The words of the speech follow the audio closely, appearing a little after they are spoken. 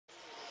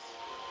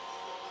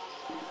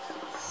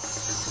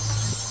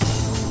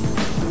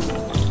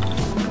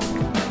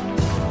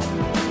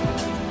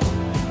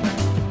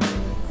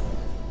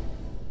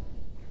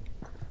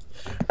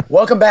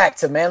Welcome back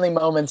to Manly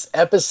Moments,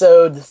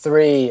 Episode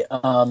 3.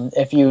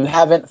 If you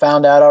haven't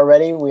found out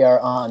already, we are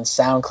on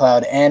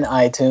SoundCloud and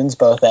iTunes,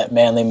 both at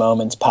Manly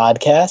Moments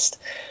Podcast.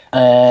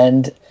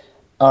 And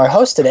our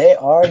hosts today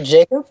are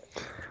Jacob.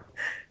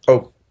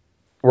 Oh,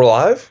 we're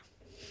live?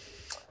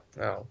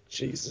 Oh,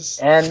 Jesus.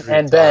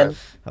 And Ben.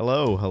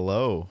 Hello.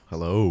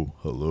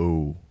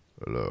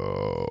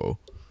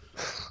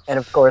 And,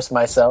 of course,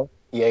 myself,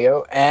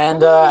 Diego.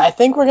 And I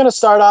think we're going to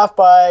start off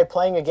by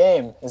playing a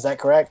game. Is that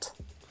correct?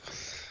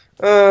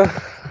 A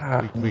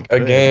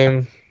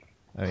game.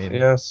 I mean,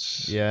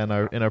 yes. Yeah, in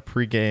our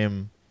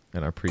pre-podcast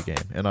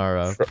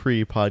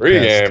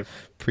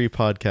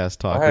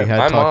talk, we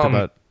had talked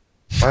about.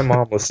 My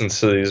mom listens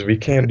to these. We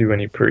can't do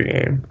any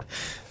pre-game.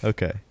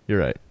 Okay, you're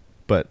right.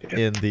 But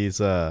in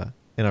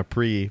our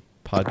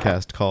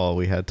pre-podcast call,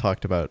 we had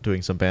talked about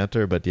doing some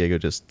banter, but Diego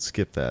just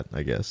skipped that,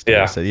 I guess.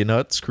 Diego said, you know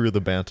what? Screw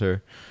the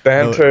banter.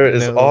 Banter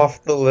is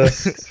off the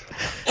list.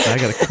 I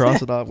gotta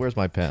cross it off. Where's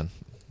my pen?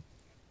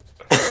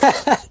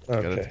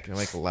 Okay. Gotta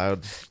make it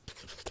loud.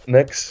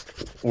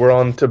 Next, we're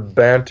on to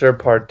banter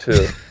part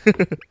 2.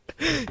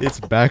 It's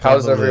back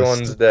How's on the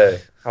everyone's list.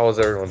 day? How was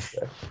everyone's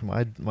day?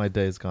 My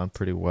day's gone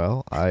pretty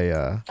well.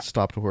 I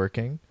stopped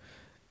working.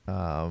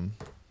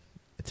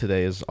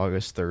 Today is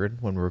August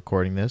 3rd when we're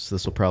recording this.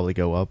 This will probably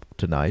go up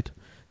tonight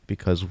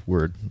because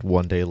we're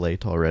one day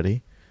late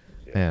already.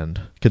 Yeah.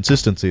 And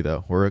consistency,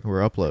 though.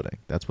 We're uploading.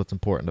 That's what's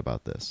important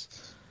about this.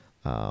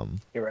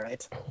 You're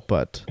right.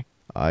 But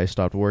I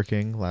stopped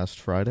working last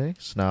Friday,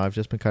 so now I've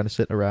just been kind of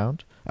sitting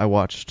around. I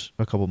watched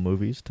a couple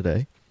movies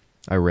today.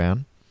 I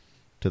ran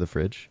to the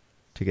fridge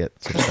to get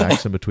some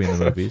snacks in between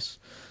the movies.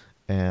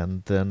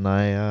 And then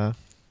I'm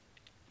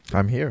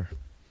here.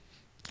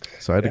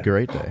 So I had a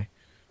great day.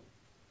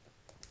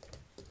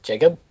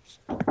 Jacob?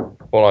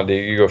 Hold on,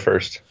 Diego. You go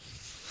first.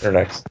 Or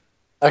next.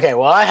 Okay,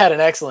 well, I had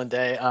an excellent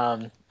day.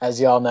 As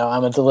you all know,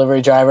 I'm a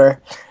delivery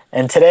driver.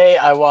 And today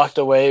I walked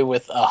away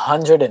with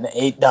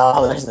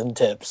 $108 in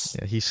tips.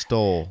 Yeah, he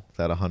stole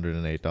that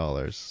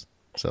 $108.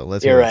 So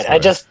let's You're right.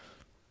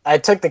 I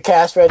took the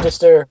cash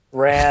register,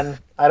 ran.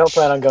 I don't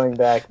plan on going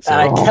back. And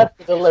I kept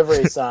the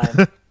delivery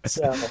sign.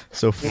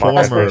 So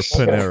former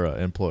Panera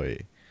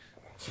employee.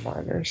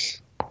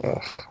 Minors.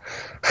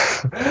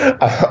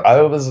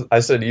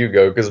 I said you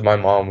go because my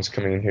mom was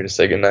coming in here to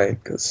say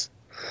goodnight because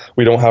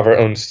we don't have our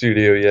own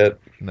studio yet.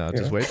 No,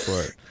 just wait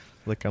for it.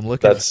 Look, I'm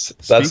looking.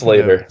 That's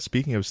later.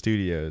 Speaking of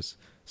studios,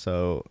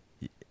 so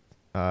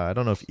I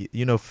don't know if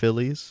you know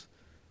Phillies.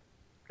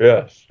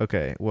 Yes.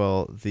 Okay,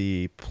 well,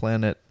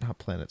 not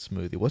Planet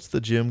Smoothie. What's the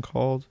gym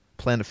called?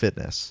 Planet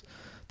Fitness,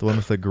 the one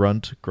with the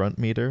grunt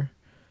meter.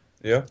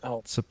 Yeah.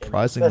 Oh,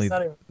 surprisingly, that's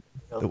not even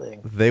a real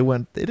thing. they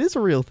went. It is a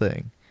real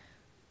thing.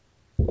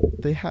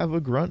 They have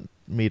a grunt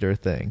meter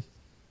thing.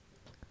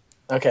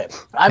 Okay,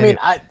 I mean,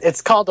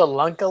 it's called a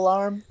lunk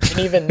alarm, and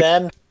even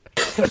then,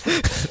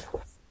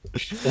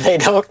 they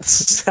don't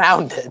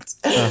sound it.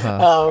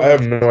 Uh-huh. I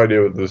have no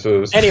idea what this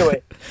is.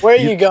 Anyway, where are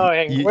you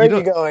going? Where are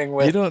you going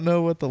with? You don't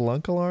know what the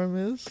lunk alarm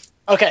is?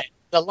 Okay,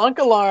 the lunk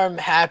alarm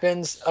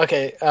happens.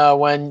 Okay,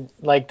 when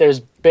like there's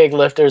big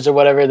lifters or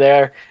whatever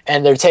there,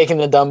 and they're taking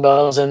the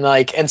dumbbells and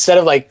like instead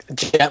of like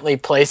gently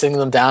placing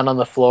them down on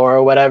the floor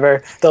or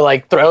whatever, they'll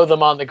like throw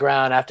them on the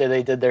ground after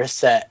they did their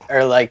set,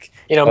 or like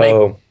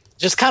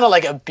just kind of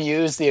like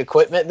abuse the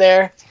equipment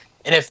there.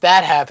 And if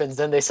that happens,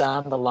 then they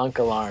sound the lunk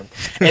alarm.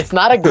 It's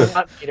not a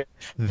grunt meter.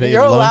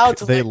 You're allowed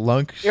to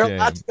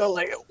go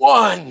like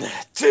 1,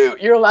 2.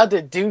 You're allowed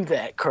to do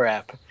that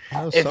crap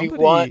if you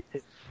want.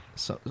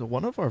 So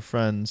one of our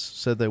friends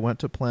said they went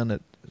to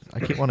Planet. I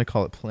keep want to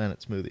call it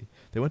Planet Smoothie.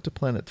 They went to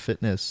Planet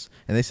Fitness,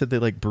 and they said they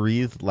like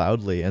breathed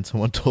loudly, and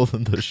someone told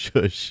them to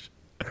shush.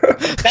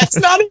 That's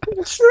not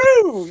even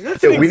true.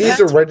 We need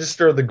to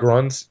register the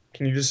grunts.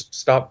 Can you just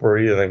stop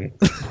breathing?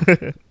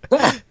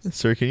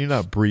 Sir, can you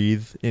not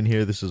breathe in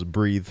here? This is a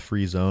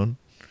breathe-free zone.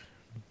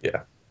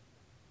 Yeah,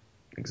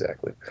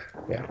 exactly.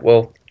 Yeah,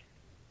 well,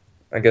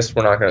 I guess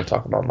we're not going to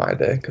talk about my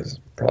day because it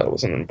probably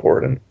wasn't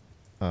important.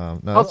 No,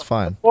 that's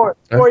fine. For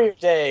your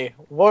day,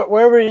 where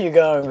were you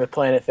going with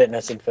Planet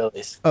Fitness and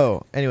Phillies?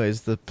 Oh,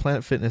 anyways, the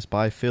Planet Fitness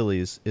by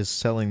Phillies is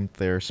selling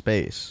their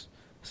space.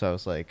 So I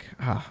was like,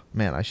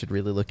 man, I should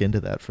really look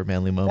into that for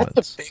Manly Moments.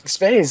 That's a big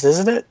space,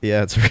 isn't it?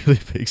 Yeah, it's a really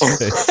big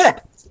space.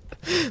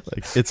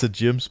 Like, it's a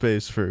gym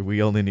space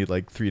we only need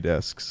like 3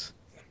 desks.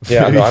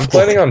 Yeah, no, I'm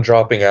planning on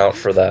dropping out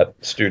for that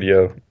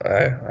studio.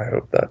 I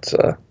hope that's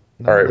all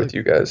right with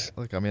you guys.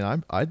 Like, I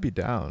mean, I'd be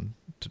down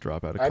to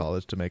drop out of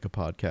college to make a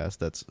podcast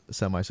that's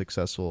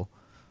semi-successful,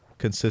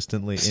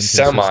 consistently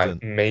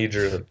inconsistent.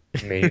 Major.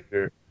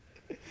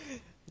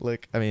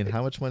 Like, I mean,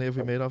 how much money have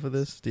we made off of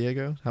this,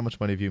 Diego? How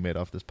much money have you made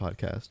off this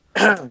podcast?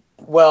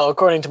 Well,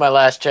 according to my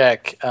last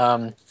check,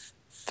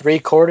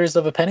 3/4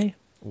 of a penny.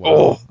 Wow.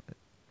 Oh.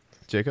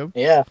 Jacob?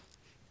 Yeah.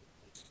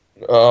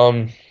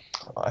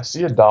 I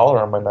see $1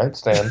 on my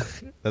nightstand.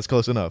 That's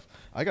close enough.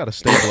 I got a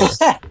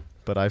stapler.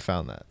 but I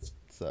found that.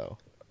 So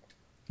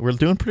we're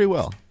doing pretty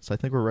well. So I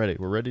think we're ready.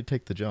 We're ready to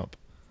take the jump.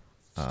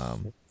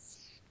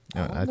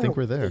 I think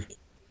we're there.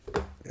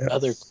 Yeah.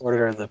 Other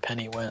quarter of the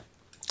penny went.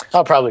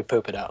 I'll probably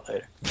poop it out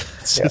later.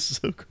 It's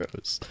just so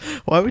gross.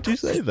 Why would you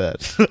say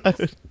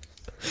that?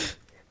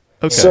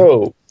 Okay.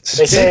 So,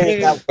 They say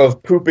speaking that-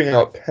 of pooping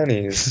out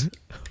pennies,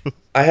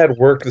 I had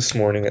work this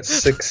morning at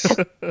 6. I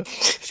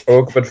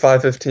woke up at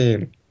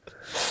 5:15.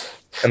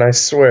 And I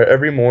swear,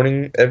 every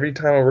morning, every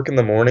time I work in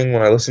the morning,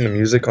 when I listen to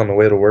music on the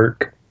way to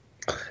work,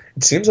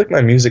 it seems like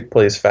my music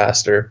plays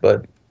faster,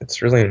 but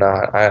it's really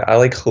not. I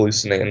like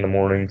hallucinate in the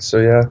morning. So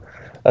yeah,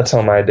 that's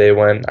how my day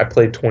went. I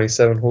played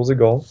 27 holes of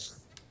golf.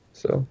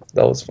 So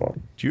that was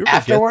fun. Do you ever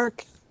after get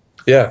work?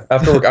 Yeah,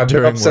 after work. I've been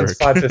During up since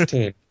work.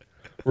 5:15.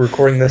 We're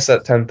recording this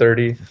at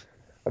 10:30.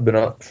 I've been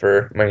up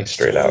for many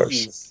straight hours,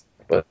 Jeez.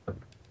 but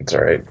it's all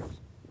right.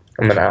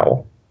 I'm an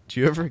owl. Do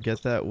you ever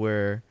get that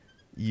where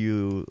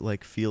you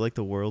like feel like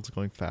the world's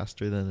going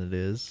faster than it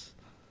is?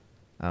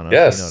 I don't know if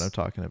Yes. you know what I'm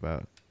talking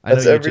about.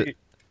 That's I know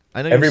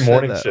every you said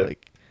morning that, shit.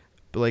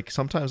 but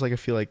sometimes I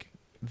feel like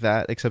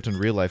that, except in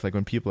real life, like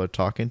when people are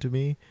talking to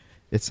me,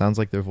 it sounds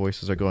like their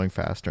voices are going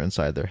faster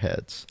inside their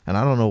heads, and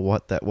I don't know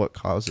what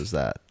causes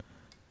that.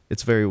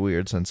 It's a very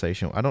weird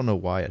sensation. I don't know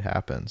why it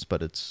happens,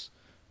 but it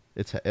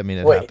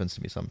Wait. happens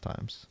to me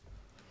sometimes.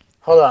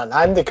 Hold on,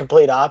 I'm the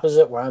complete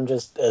opposite, where I'm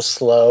just as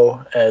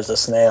slow as a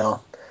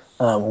snail.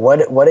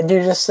 What did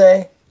you just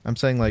say? I'm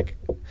saying like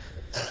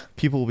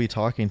people will be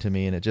talking to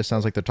me and it just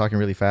sounds like they're talking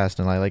really fast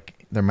and I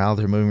like their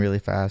mouths are moving really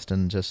fast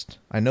and just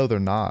I know they're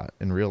not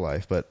in real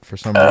life, but for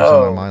some reason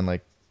my mind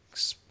like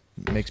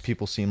makes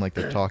people seem like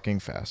they're talking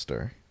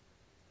faster.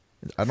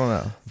 I don't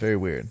know. Very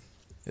weird.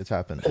 It's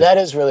happened. That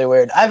is really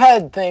weird. I've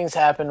had things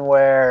happen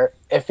where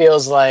it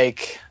feels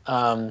like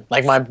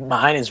my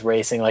mind is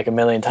racing like a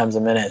million times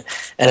a minute,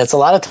 and it's a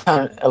lot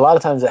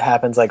of times it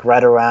happens like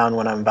right around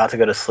when I'm about to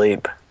go to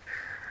sleep,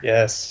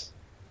 Yes.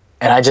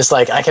 and I just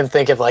like I can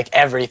think of like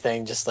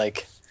everything just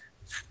like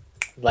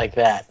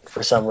that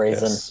for some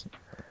reason. Yes.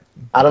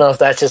 I don't know if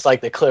that's just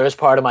like the clearest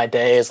part of my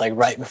day is like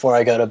right before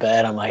I go to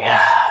bed. I'm like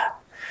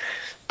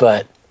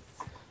but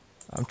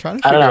I'm trying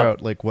to figure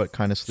out like what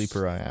kind of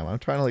sleeper I am. I'm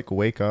trying to like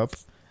wake up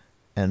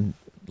and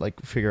like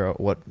figure out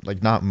what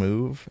like not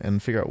move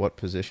and figure out what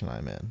position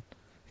I'm in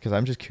because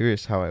I'm just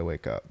curious how I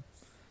wake up.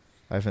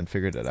 I haven't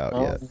figured it out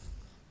yet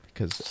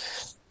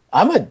because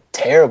I'm a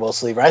terrible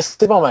sleeper. I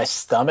sleep on my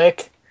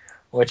stomach,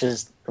 which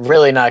is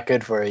really not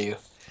good for you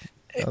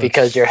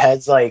because your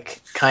head's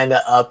like kind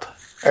of up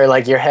or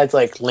like your head's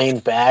like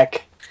leaned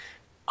back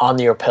on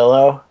your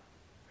pillow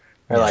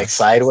or like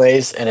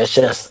sideways, and it's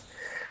just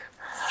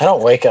I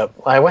don't wake up.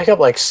 I wake up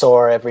like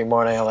sore every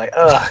morning. I'm like,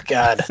 oh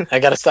God, I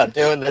gotta stop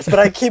doing this. But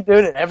I keep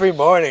doing it every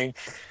morning.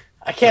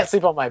 I can't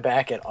sleep on my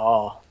back at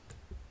all.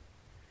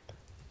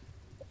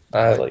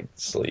 I like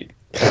sleep.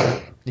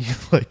 you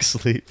like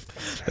sleep.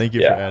 Thank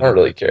you for Yeah, adding I don't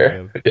really that,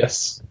 care. Jacob.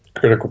 Yes,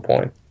 critical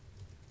point.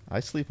 I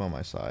sleep on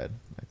my side,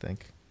 I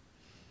think.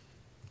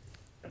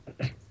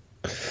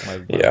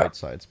 My Yeah. right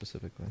side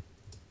specifically.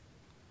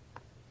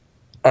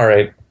 All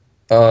right.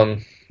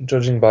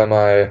 Judging by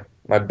my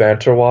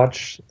banter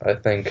watch, I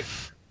think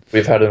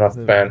we've had enough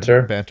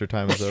banter. Banter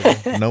time is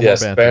over. No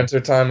Yes, more banter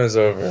time is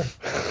over.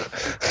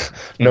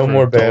 No Time for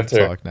more adult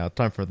banter. talk now.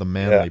 Time for the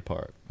manly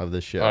part of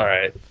the show. All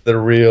right, the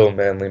real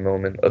manly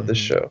moment of the Mhm.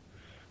 show.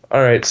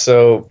 All right,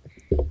 so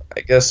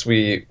I guess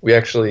we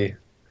actually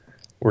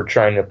were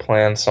trying to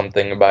plan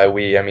something by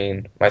we, I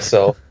mean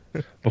myself,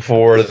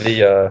 before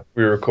we were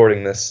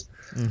recording this.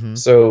 Mm-hmm.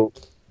 So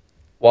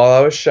while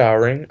I was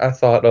showering, I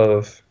thought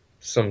of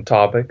some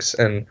topics,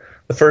 and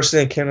the first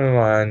thing that came to my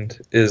mind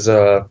is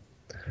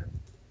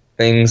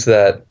things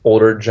that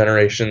older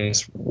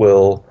generations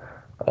will,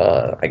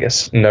 I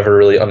guess, never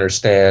really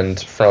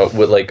understand from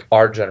with like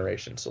our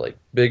generation. So like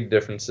big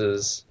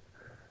differences,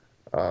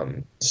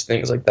 just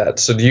things like that.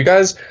 So do you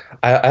guys?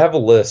 I have a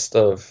list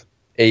of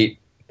 8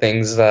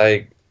 things that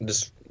I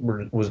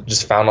was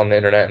just found on the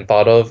internet and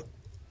thought of.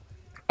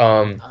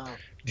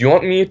 Do you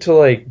want me to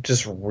like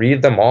just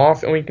read them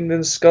off and we can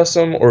discuss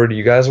them, or do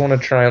you guys want to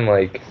try and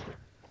like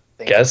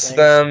Think of guess things.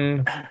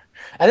 them?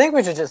 I think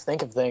we should just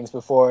think of things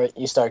before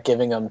you start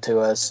giving them to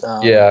us.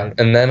 Yeah,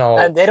 and then I'll.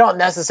 And they don't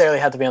necessarily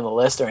have to be on the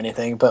list or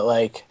anything, but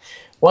like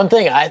one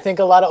thing I think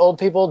a lot of old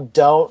people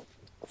don't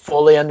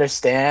fully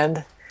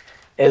understand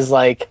is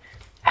like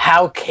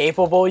how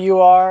capable you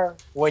are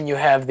when you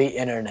have the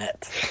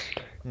internet.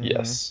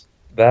 Yes,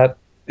 that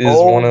is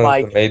Oh one of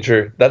my- the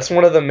major. That's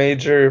one of the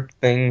major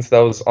things that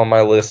was on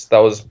my list. That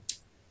was,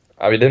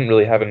 I mean, didn't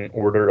really have an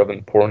order of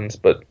importance,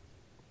 but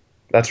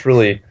that's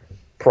really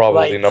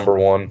probably Like, number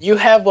one. You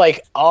have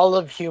like all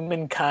of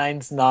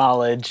humankind's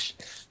knowledge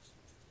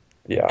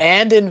Yeah,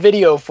 and in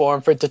video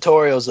form for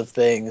tutorials of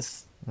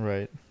things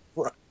Right.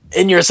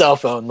 in your cell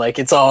phone. Like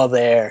it's all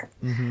there.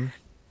 Mm-hmm.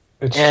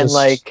 it's And just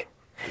like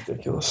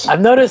ridiculous.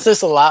 I've noticed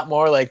this a lot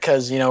more, like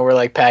because we're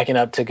like packing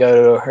up to go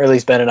to, or at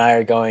least Ben and I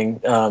are going,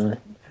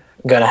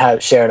 gonna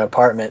share an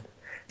apartment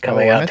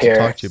coming I up meant here. to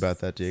talk to you about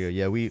that, Diego.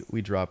 Yeah,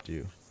 we dropped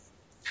you.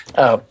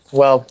 Oh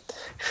well,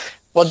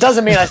 Well, it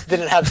doesn't mean I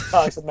didn't have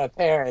talks with my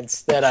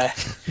parents that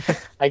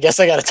I guess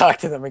I got to talk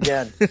to them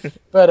again.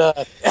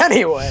 But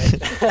anyway,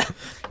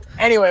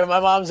 anyway, my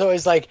mom's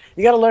always like,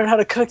 "You got to learn how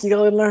to cook. You got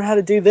to learn how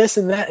to do this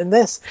and that and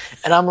this."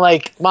 And I'm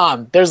like,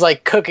 "Mom, there's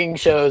like cooking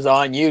shows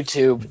on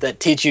YouTube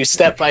that teach you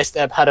step by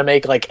step how to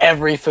make like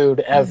every food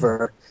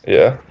ever."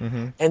 Yeah.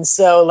 And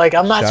so, like,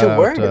 I'm not Shout too out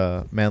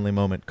worried. Manly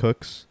Moment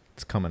Cooks.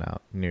 It's coming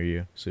out near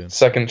you soon.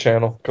 Second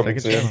channel coming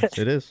Second soon. channel.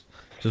 It is.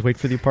 Just wait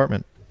for the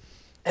apartment.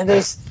 And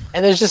there's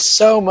just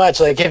so much.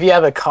 Like, if you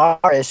have a car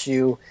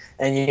issue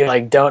and you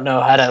like don't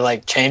know how to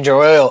like change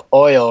your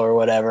oil or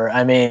whatever,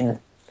 I mean,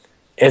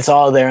 it's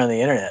all there on the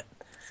internet.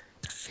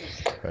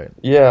 Right.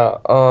 Yeah.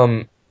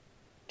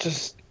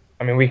 Just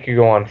I mean, we could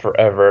go on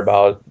forever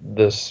about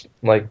this,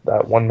 like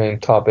that one main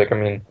topic. I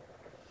mean,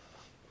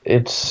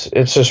 it's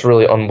just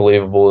really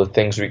unbelievable the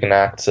things we can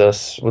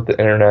access with the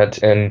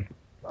internet, and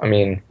I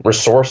mean,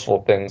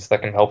 resourceful things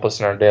that can help us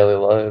in our daily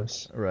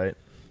lives. Right.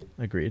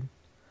 Agreed.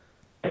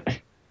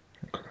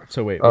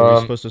 So wait, were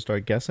we supposed to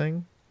start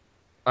guessing?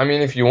 I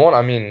mean, if you want,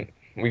 I mean,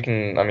 we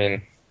can. I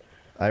mean,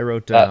 I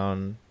wrote that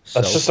down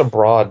that's just a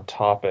broad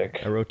topic.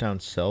 I wrote down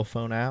cell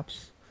phone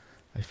apps.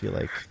 I feel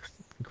like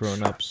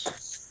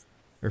grown-ups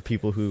or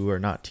people who are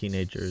not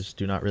teenagers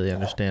do not really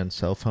understand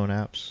cell phone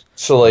apps.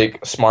 So,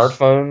 like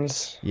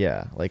smartphones.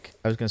 Yeah, like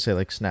I was gonna say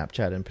like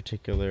Snapchat in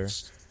particular,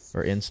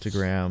 or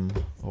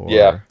Instagram, or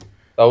Yeah,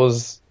 that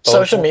was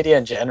Social media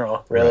in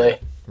general, really.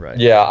 right.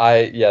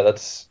 Yeah,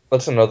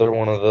 that's another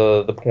one of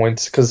the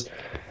points, because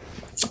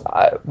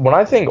when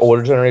I think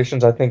older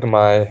generations, I think of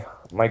my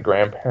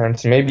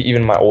grandparents, maybe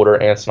even my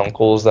older aunts and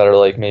uncles that are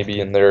like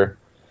maybe in their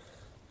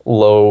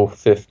low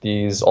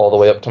 50s, all the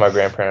way up to my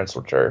grandparents,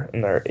 which are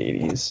in their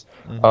 80s.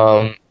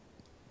 Mhm.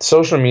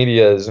 Social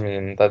media is, I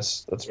mean,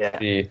 that's Yeah.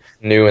 pretty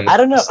new in I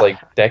don't know. this like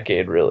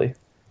decade, really.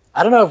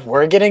 I don't know if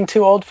we're getting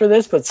too old for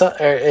this, but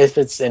or if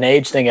it's an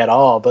age thing at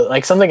all. But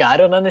like something I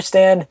don't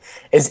understand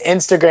is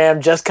Instagram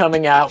just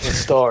coming out with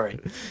story.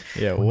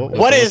 Yeah,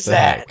 What is the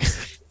that?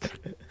 heck?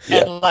 Yeah.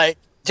 And like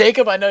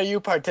Jacob, I know you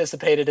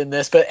participated in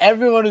this, but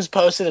everyone who's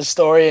posted a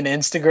story on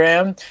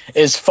Instagram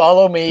is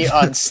follow me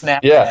on Snapchat.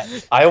 Yeah,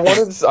 I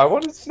wanted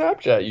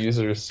Snapchat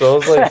users, so I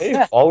was like,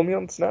 hey, follow me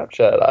on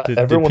Snapchat. Did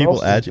Everyone people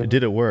else add is you? doing-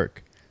 Did it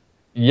work?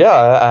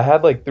 Yeah, I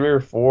had like 3 or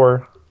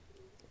 4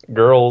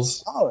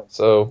 girls. Solid.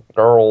 So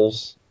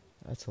girls,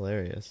 That's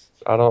hilarious.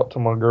 shout out to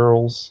my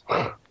girls.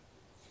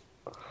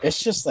 It's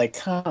just like,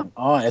 come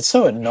on, it's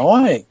so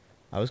annoying.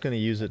 I was gonna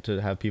use it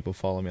to have people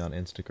follow me on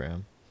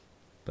Instagram,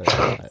 but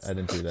I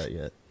didn't do that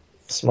yet.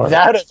 Smart.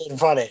 That would have been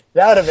funny.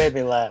 That would have made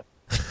me laugh.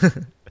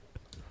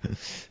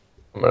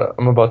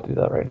 I'm about to do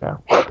that right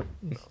now. What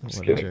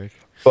a kidding. jerk.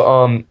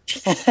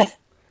 But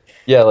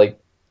yeah, like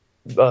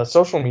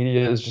social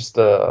media is just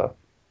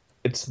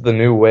it's the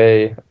new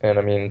way, and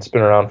I mean it's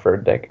been around for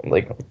a decade,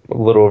 like a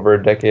little over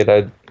a decade.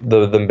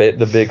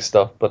 The big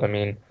stuff, but I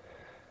mean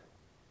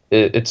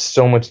it's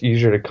so much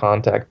easier to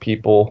contact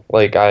people.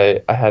 Like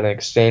I had an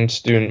exchange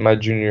student my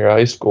junior year of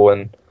high school,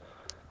 and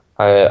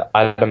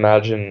I'd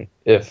imagine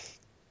if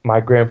my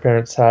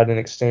grandparents had an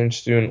exchange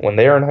student when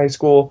they were in high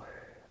school,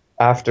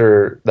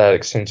 after that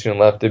exchange student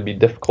left, it'd be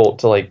difficult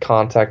to like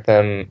contact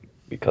them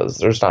because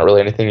there's not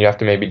really anything. You have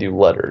to maybe do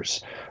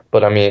letters.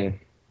 But I mean,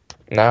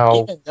 now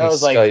Even with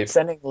those like Skype,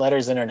 sending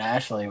letters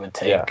internationally would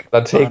take. yeah,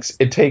 that takes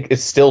it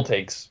still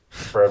takes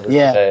forever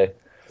Yeah. today.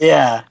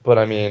 Yeah. But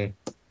I mean,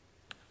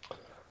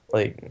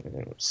 like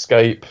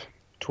Skype,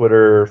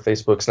 Twitter,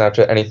 Facebook,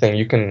 Snapchat, anything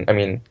you can. I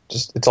mean,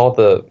 just that's all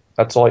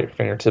at your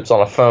fingertips on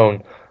a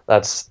phone.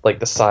 That's like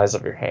the size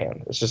of your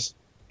hand.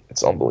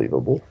 It's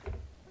unbelievable.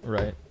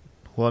 Right.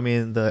 Well, I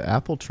mean, the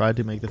Apple tried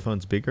to make the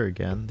phones bigger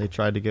again. They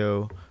tried to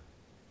go,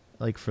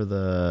 like, for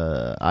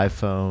the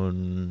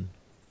iPhone.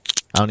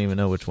 I don't even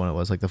know which one it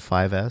was, like the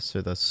 5S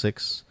or the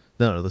 6.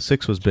 No, the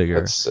 6 was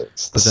bigger. That's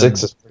 6. The But then-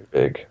 6 is pretty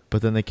big.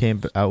 But then they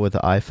came out with the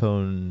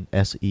iPhone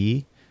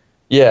SE.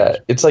 Yeah,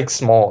 it's like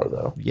smaller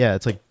though. Yeah,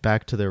 it's like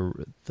back to the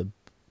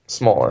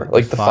Smaller,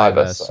 like the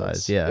 5S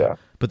size. Yeah.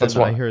 But then That's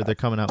what I hear they're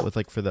coming out with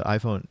like for the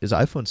iPhone. Is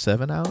iPhone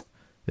 7 out?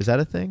 Is that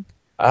a thing?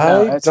 I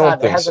No, it's don't not.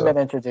 It think hasn't so.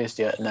 been introduced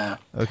yet. No.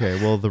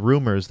 Okay, well the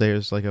rumors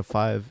there's like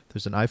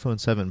there's an iPhone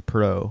 7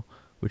 Pro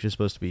which is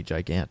supposed to be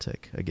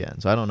gigantic again.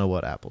 So I don't know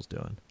what Apple's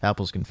doing.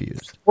 Apple's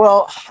confused.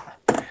 Well,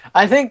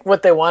 I think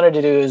what they wanted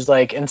to do is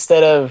like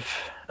instead of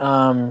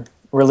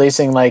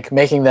releasing like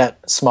making that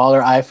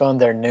smaller iPhone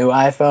their new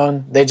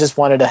iPhone, they just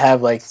wanted to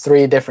have like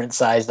 3 different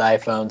sized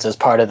iPhones as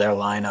part of their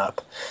lineup.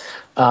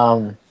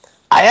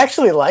 I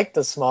actually liked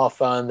the small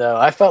phone though.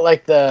 I felt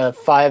like the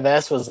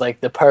 5S was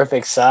like the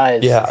perfect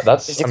size. Yeah,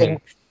 that's. 'Cause I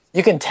mean,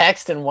 you can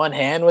text in one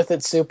hand with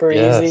it super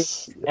yes,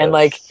 easy. And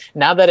like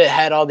now that it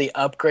had all the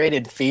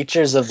upgraded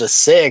features of the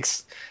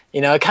 6,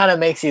 you know, it kind of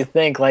makes you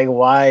think like,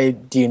 why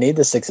do you need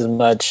the 6 as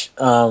much?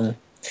 Although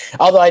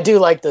I do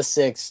like the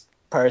 6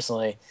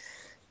 personally.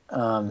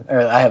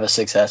 Or I have a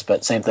 6S,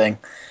 but same thing.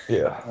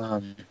 yeah.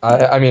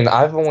 I mean,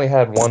 I've only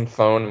had one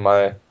phone in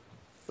my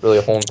really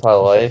whole entire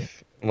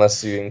life,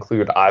 unless you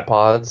include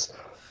iPods.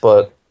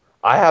 But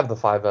I have the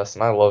 5S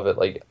and I love it.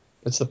 Like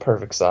It's the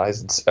perfect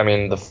size. I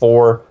mean, the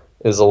 4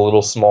 is a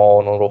little small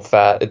and a little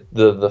fat.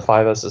 The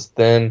 5S is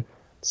thin,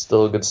 it's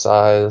still a good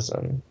size,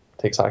 and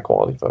takes high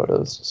quality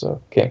photos.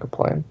 So can't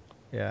complain.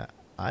 Yeah,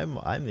 I'm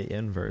the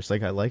inverse.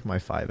 Like I like my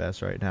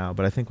 5S right now,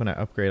 but I think when I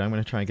upgrade, I'm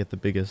gonna try and get the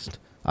biggest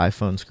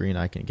iPhone screen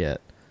I can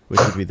get, which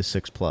would be the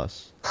 6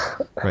 Plus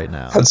right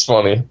now. That's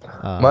funny.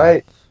 Um,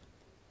 My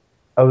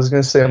I was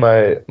gonna say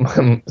my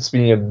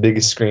speaking of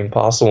biggest screen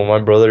possible, my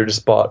brother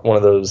just bought one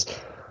of those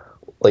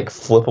like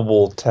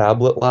flippable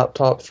tablet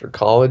laptops for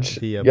college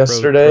the Pro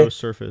yesterday.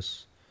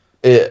 Surface.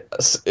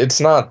 It's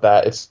not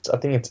that. I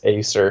think it's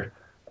Acer.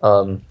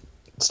 Um,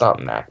 it's not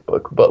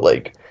MacBook, but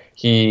like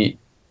he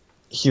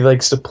he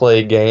likes to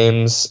play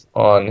games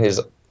on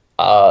his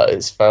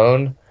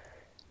phone,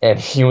 and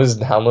he was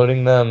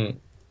downloading them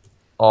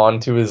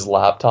onto his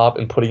laptop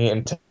and putting it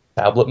into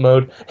tablet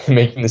mode and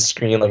making the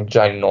screen like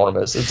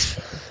ginormous.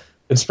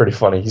 It's pretty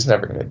funny. He's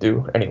never gonna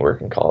do any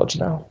work in college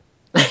now.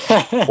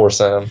 Poor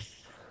Sam.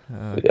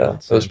 But yeah, Good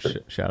it was Sam. pretty.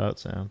 Shout out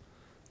Sam.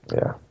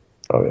 Yeah.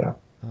 Oh yeah.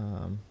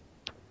 Um,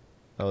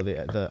 oh,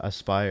 the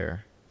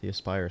Aspire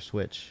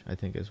Switch, I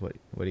think is what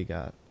he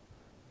got.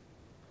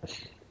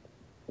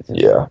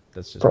 Yeah.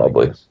 That's just my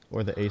Probably. guess.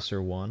 Or the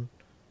Acer One,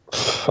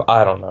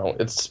 I don't know.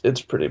 It's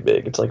pretty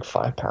big. It's like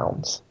 5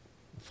 pounds.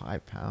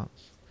 £5.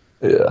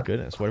 Yeah.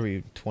 Goodness, what are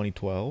we?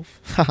 2012?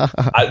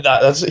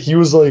 That's he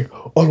was like,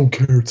 I don't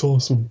care. It's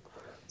awesome.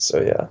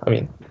 So yeah, I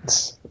mean,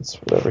 it's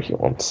whatever he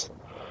wants.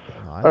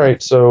 No, I All right.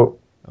 like. So,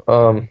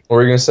 what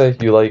were you gonna say?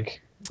 You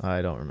like?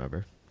 I don't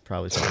remember.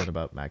 Probably something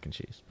about mac and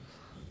cheese.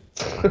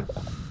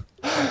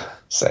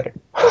 Same.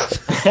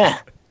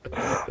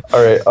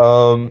 All right.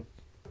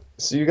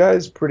 So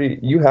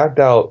you hacked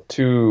out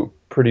 2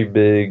 pretty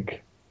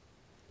big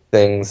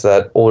things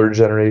that older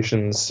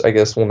generations, I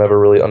guess, will never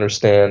really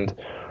understand,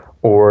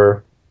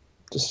 or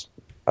just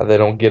they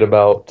don't get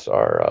about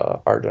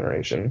our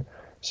generation.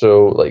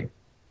 So like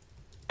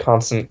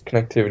constant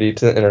connectivity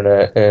to the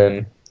internet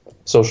and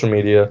social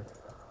media.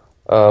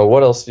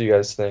 What else do you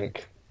guys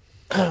think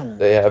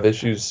they have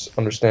issues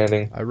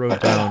understanding? I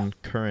wrote down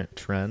current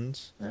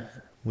trends,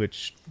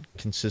 which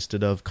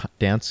consisted of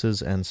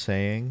dances and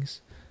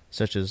sayings,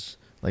 such as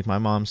like my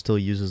mom still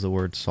uses the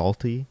word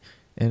salty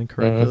Hmm.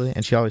 incorrectly,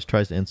 and she always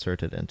tries to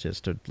insert it into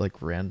just like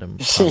random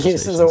She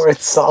uses the conversations. word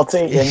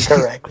salty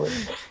incorrectly.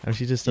 And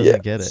she just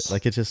doesn't get it. Yes.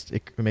 Like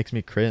it makes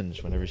me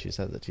cringe whenever she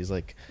says it. She's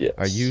like,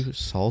 "Are Yes. you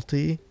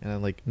salty?" And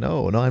I'm like,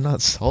 "No, no, I'm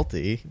not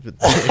salty."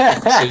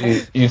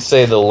 So you'd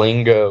say the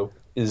lingo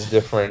is Uh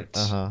different.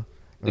 huh.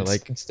 Or It's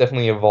like it's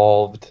definitely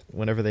evolved.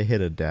 whenever they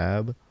hit a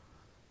dab,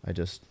 that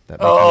makes me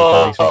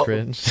Oh,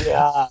 cringe.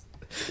 yeah.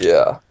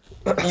 Yeah.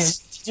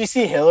 Did you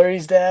see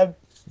Hillary's dab?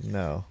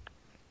 No.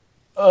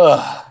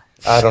 Ugh.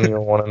 I don't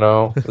even want to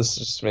know. This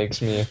just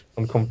makes me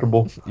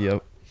uncomfortable.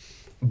 Yep.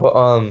 But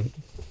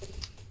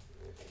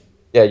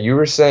yeah, you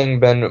were saying,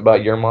 Ben,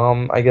 about your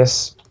mom, I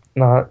guess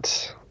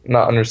not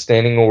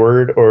understanding a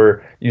word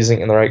or using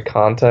it in the right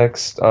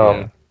context.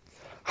 Yeah.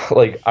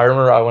 Like I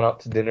remember I went out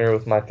to dinner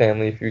with my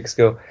family a few weeks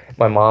ago.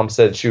 My mom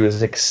said she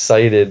was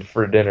excited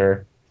for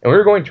dinner, and we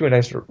were going to a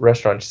nice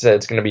restaurant. She said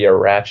it's going to be a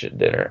ratchet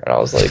dinner, and I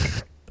was like,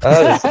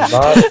 that is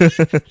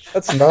not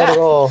that's not at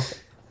all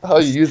how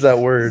you use that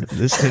word.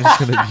 This thing's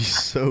gonna be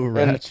so And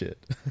ratchet.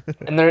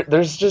 and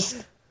there's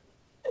just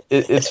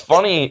it's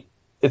funny.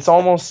 It's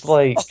almost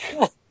like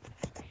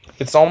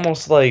it's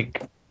almost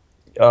like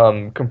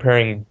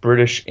comparing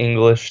British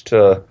English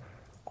to,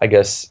 I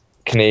guess,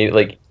 Canadian,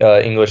 like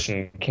English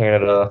in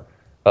Canada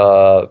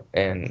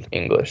and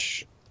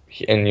English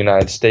in the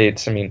United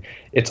States. I mean,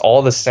 it's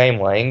all the same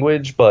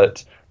language,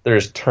 but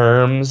there's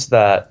terms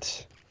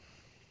that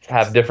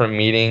have different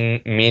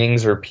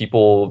meanings or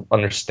people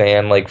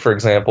understand. Like, for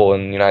example,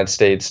 in the United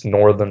States,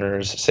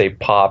 Northerners say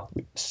pop,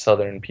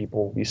 Southern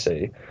people we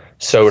say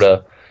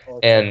soda, Or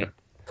and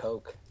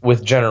Coke.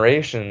 with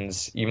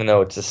generations, even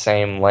though it's the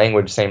same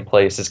language, same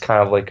place, it's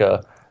kind of like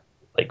a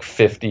like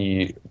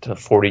 50 to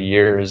 40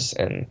 years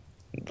and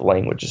the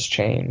language has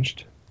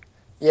changed.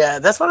 Yeah,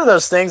 that's one of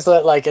those things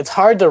that like it's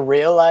hard to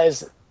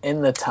realize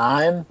in the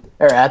time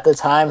or at the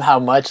time how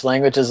much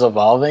language is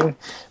evolving.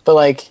 But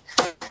like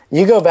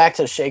you go back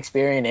to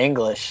Shakespearean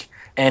English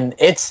and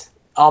it's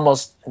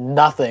almost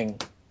nothing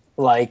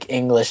like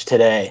English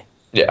today.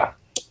 Yeah.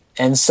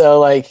 And so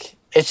like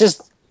it's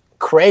just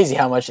crazy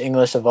how much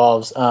English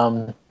evolves.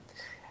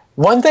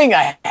 One thing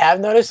I have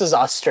noticed is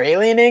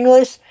Australian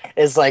English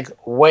is like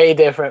way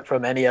different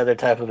from any other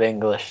type of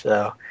English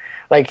though.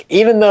 Like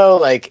even though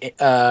like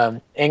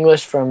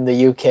English from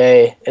the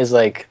UK is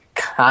like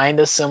kind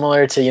of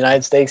similar to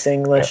United States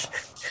English,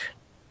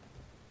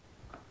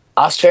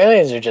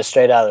 Australians are just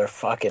straight out of their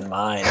fucking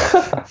mind.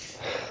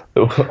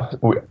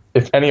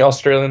 If any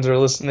Australians are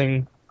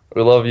listening,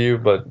 we love you,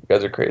 but you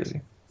guys are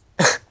crazy.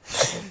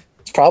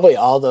 It's probably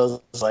all those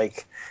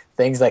like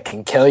things that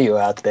can kill you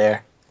out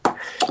there.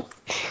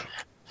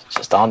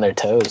 Just on their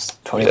toes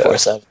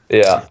 24/7.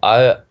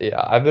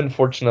 I've been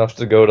fortunate enough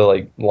to go to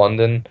like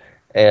London,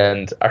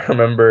 and I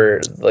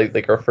remember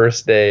like our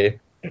first day,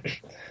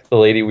 the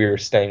lady we were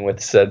staying with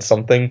said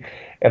something,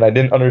 and I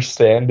didn't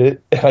understand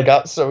it, and I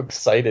got so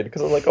excited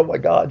because I was like, oh my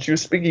god, she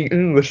was speaking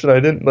English, and I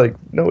didn't like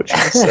know what she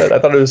said. I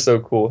thought it was so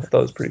cool. I thought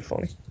it was pretty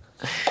funny.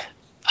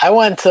 I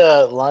went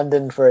to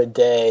London for a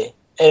day,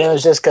 and it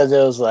was just because it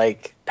was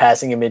like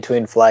passing in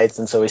between flights,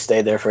 and so we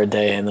stayed there for a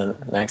day, and then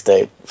the next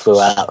day flew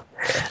out.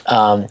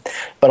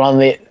 But on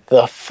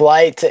the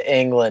flight to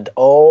England,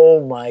 oh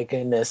my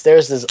goodness,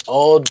 there's this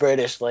old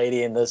British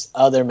lady and this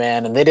other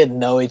man, and they didn't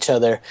know each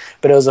other,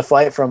 but it was a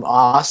flight from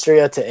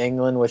Austria to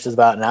England, which is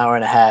about an hour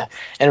and a half,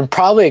 and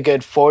probably a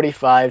good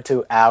 45 to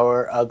an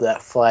hour of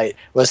that flight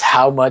was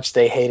how much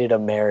they hated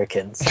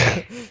Americans.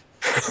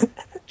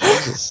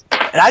 Jesus.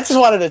 And I just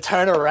wanted to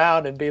turn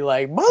around and be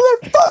like,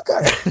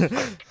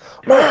 motherfucker!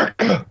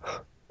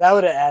 That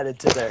would have added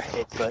to their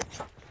hate, but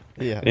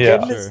Yeah,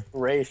 goodness sure.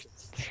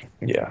 gracious.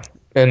 Yeah,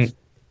 and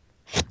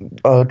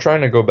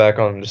trying to go back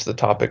on just the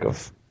topic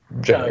of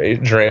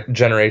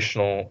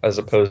generational as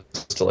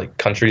opposed to like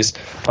countries.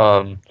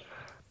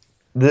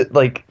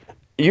 Like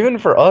even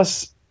for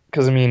us,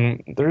 because I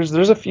mean, there's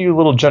a few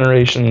little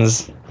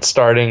generations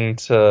starting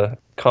to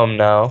come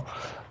now.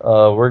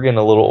 We're getting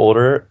a little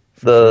older.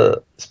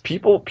 The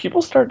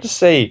people start to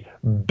say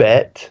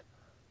bet,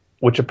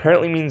 which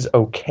apparently means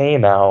okay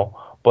now,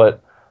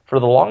 but for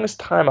the longest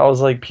time I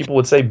was like, people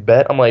would say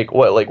bet. I'm like,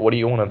 what? Like, what do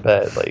you want to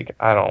bet? Like,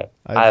 I don't.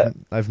 I've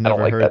I don't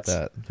never like heard that.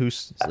 that.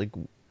 Who's like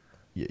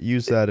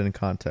use that in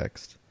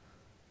context?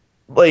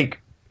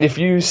 Like, if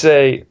you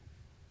say,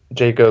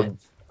 Jacob,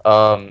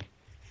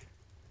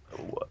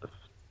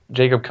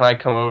 Jacob, can I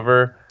come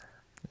over?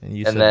 And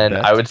you And said then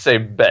bet. I would say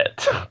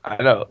bet.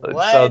 I know it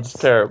What? sounds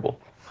terrible.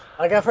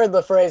 Like I've heard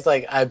the phrase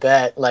like I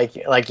bet like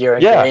you're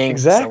Yeah, agreeing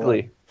to someone.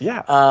 exactly.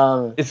 Yeah,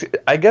 Um it's.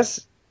 I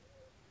guess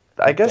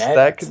bet.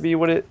 that could be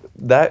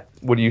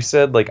what you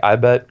said. Like, I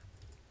bet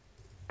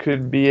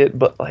could be it,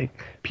 but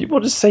like people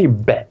just say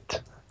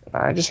bet, and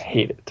I just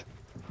hate it.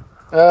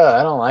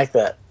 I don't like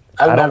that.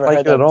 I've I don't never like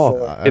heard it that at all.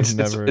 before. I've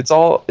never. It's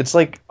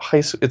like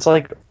it's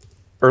like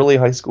early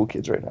high school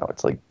kids right now.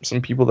 It's like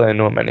some people that I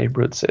know in my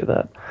neighborhood say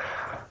that.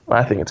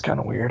 I think it's kind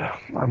of weird.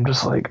 I'm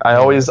just like, I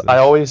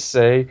always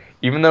say,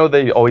 even though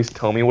they always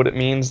tell me what it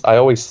means, I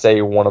always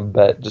say want to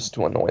bet just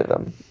to annoy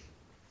them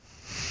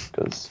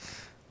because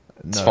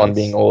it's No, fun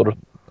being old.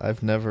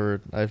 I've never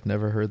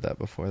heard that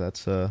before.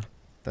 That's a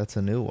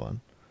new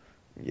one.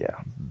 Yeah.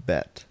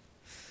 Bet.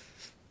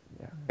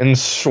 And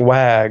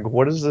swag.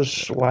 What is the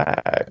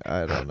swag?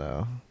 I don't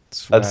know.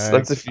 That's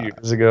a few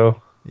years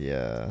ago.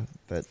 Yeah,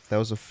 that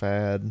was a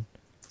fad.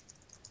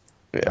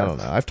 Yeah. I don't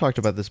know. I've talked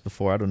about this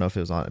before. I don't know if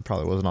it was on. It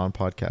probably wasn't on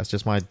podcast.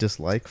 Just my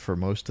dislike for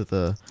most of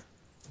the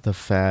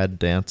fad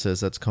dances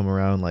that's come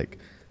around. Like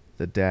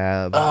the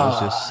dab was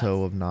just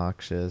so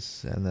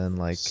obnoxious, and then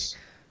like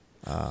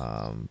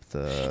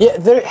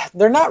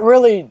They're not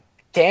really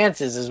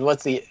dances is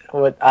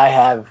what I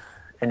have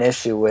an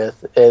issue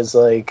with is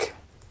like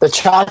the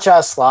cha-cha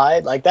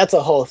slide, like that's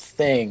a whole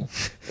thing.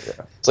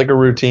 It's like a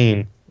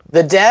routine.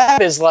 The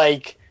dab is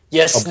like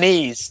you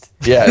sneezed.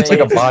 Yeah, it's like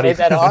a body. Made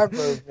that arm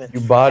movement.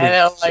 You body.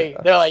 And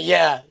they're like,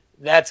 yeah,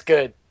 that's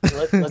good.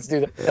 Let's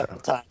do that a couple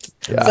times.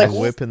 Yeah. It's like, the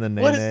whip and the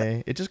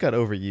nay. It just got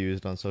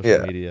overused on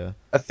social media.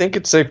 I think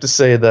it's safe to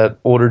say that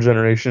older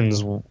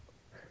generations,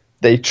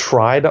 they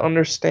try to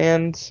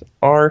understand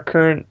our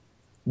current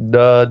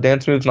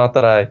dance moves. Not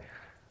that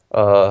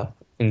I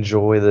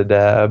enjoy the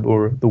dab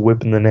or the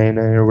whip and the nay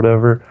or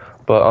whatever,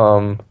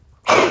 but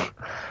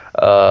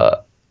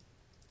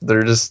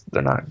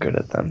they're not good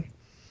at them.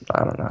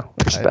 I don't know.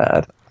 It's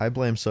bad. I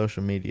blame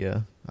social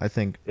media. I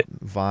think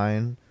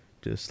Vine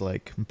just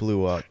like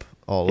blew up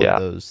all of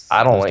those.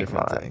 I don't those like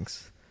different Vine.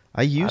 things.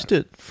 I used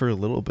it for a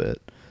little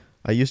bit.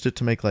 I used it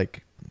to make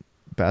like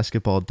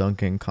basketball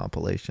dunking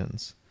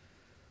compilations.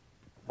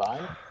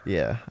 Vine?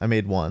 Yeah, I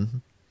made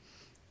one.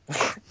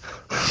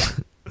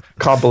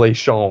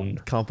 Compilation.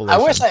 Compilation.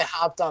 I wish I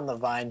hopped on the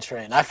Vine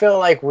train. I feel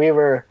like we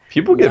were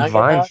People get young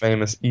Vine enough-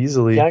 famous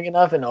easily. young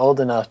enough and old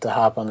enough to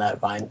hop on that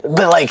Vine.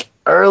 But like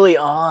early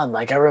on,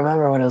 like I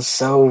remember when it was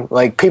so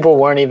like people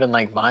weren't even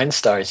like Vine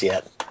stars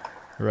yet.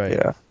 Right.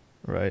 Yeah.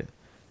 Right.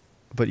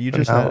 But you But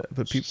just now- had,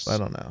 but people, I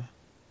don't know.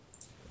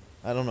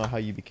 I don't know how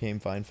you became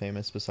Vine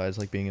famous besides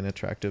like being an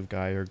attractive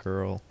guy or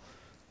girl.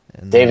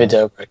 And David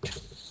Dobrik.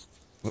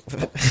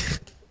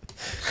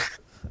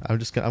 I'm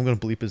gonna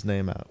bleep his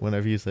name out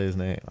whenever you say his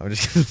name. I'm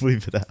just gonna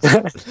bleep it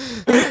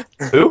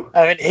out. Who?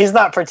 I mean, he's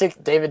not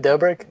David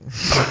Dobrik.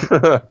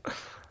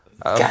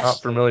 I'm Gosh.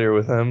 not familiar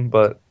with him,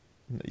 but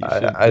You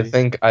should I be.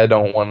 think I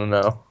don't want to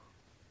know.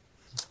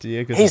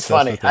 Diego's He's obsessed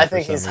funny. with him I for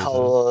think some he's reason.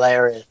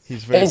 hilarious.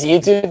 He's very His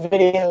YouTube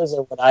videos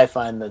are what I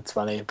find that's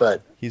funny,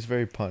 but He's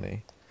very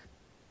punny.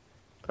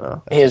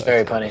 he is what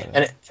I very say funny.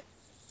 about it.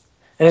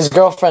 And his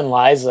girlfriend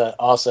Liza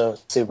also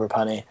super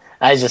punny.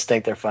 I just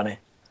think they're funny.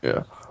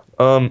 Yeah.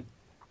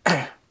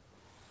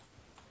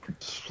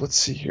 Let's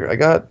see here. I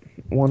got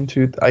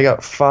I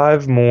got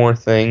 5 more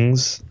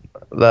things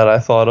that I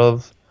thought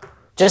of.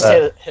 Just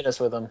hit us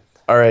with them.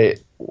 All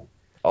right.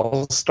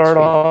 I'll start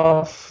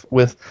off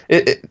with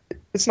it.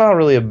 It's not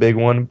really a big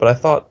one, but I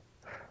thought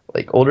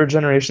like older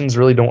generations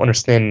really don't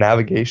understand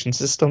navigation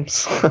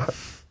systems.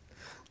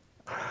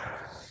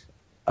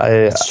 I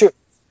That's true.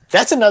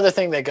 That's another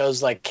thing that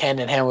goes like hand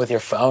in hand with your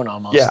phone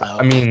almost Yeah, I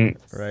though. mean,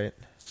 Right.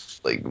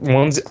 like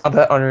ones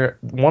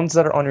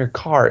that are on your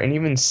car and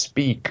even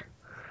speak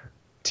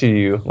to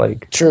you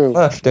like True.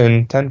 left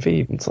in 10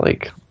 feet. It's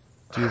like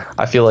Do you,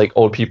 I feel like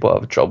old people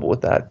have trouble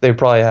with that. They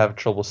probably have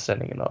trouble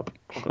setting it up.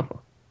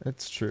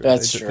 That's true.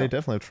 That's They true.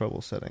 definitely have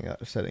trouble setting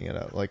it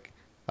up. Like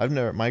I've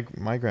never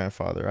my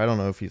grandfather. I don't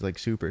know if he's like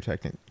super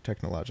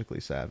technologically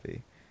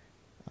savvy,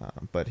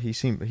 but he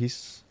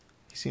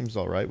seems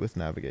all right with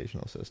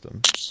navigational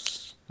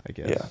systems. I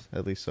guess Yeah.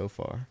 at least so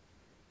far.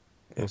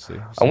 We'll see.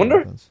 We'll I see what wonder,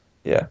 happens.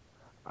 yeah.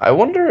 I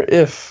wonder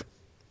if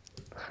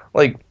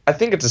like I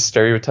think it's a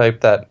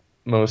stereotype that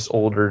most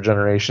older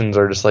generations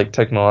are just like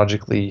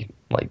technologically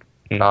like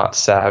not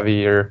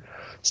savvy or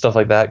stuff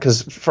like that.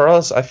 Because for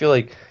us, I feel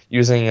like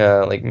using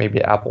like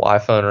maybe Apple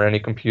iPhone or any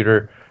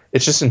computer,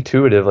 it's just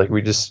intuitive. Like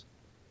we just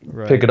pick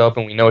Right. it up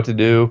and we know what to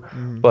do.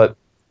 Mm-hmm. But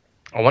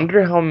I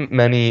wonder how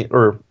many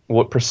or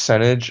what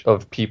percentage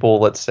of people,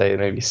 let's say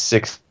maybe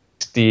 60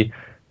 to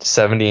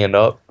 70 and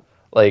up,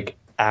 like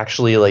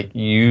actually like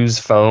use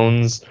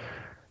phones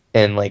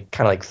and like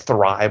kind of like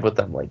thrive with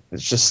them. Like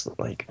it's just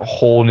like a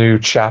whole new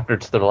chapter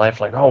to their life.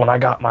 Like, oh, when I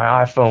got my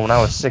iPhone when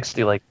I was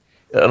 60, like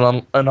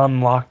it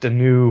unlocked a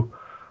new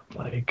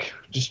like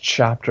just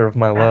chapter of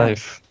my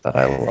life that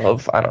I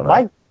love. I don't know.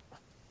 My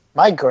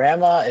my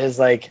grandma is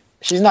like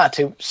she's not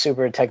too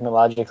super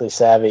technologically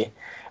savvy,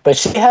 but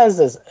she has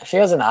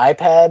an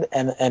iPad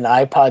and an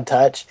iPod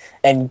Touch,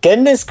 and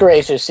goodness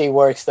gracious, she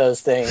works those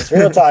things.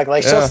 Real talk,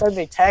 like she'll Yeah. send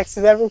me texts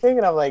and everything,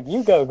 and I'm like,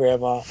 "You go,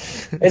 grandma."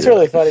 It's Yeah.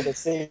 really funny to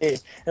see,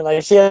 and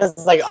like she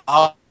has like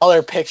all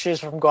her pictures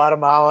from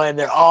Guatemala, and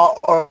they're all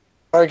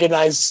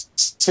organized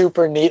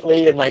super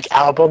neatly in like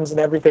albums and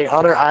everything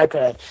on her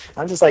iPad.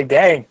 I'm just like,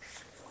 dang,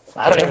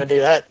 I don't Yeah. even do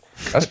that.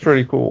 That's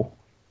pretty cool.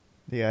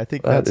 Yeah, I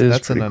think That is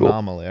that's an pretty cool.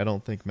 anomaly. I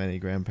don't think many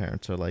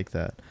grandparents are like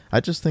that. I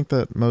just think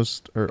that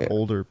most or Yeah.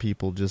 older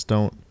people just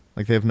don't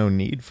like they have no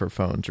need for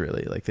phones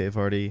really. Like they've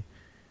already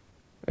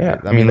Yeah.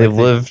 I I mean, mean they've like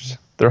they lived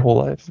their whole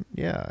life.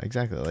 yeah,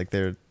 exactly. Like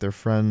their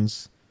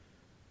friends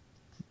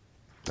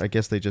I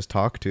guess they just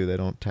talk to, they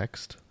don't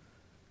text.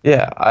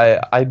 Yeah,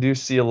 I do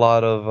see a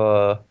lot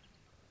of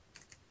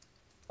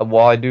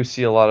while I do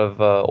see a lot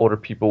of older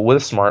people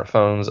with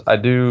smartphones, I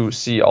do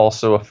see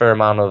also a fair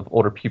amount of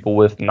older people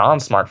with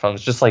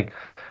non-smartphones, just like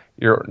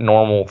your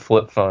normal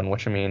flip phone,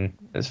 which I mean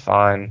is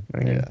fine. I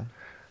mean, Yeah.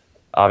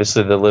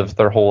 obviously they lived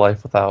their whole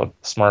life without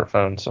a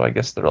smartphone, so I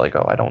guess they're like,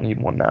 oh, I don't need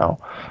one now.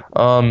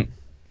 Um,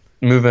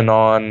 moving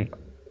on,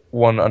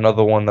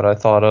 another one that I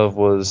thought of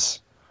was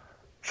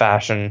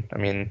fashion. I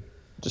mean,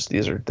 just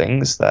these are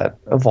things that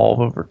evolve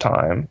over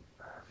time.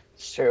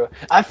 It's true.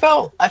 I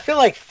feel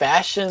like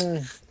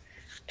fashion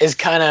is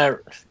kind of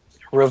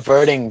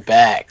reverting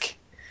back.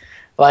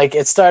 Like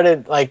it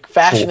started like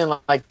fashion Cool. in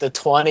like the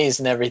 20s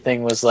and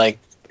everything was like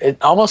it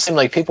almost seemed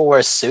like people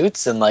wear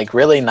suits and like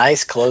really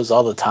nice clothes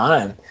all the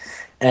time.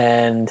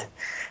 And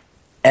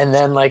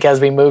then like as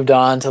we moved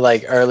on to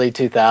like early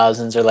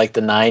 2000s or like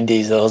the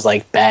 90s it was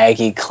like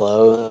baggy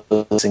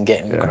clothes and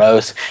getting Yeah.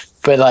 gross.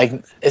 But like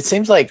it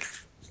seems like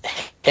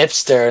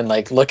hipster and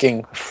like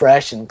looking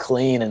fresh and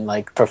clean and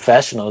like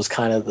professional is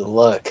kind of the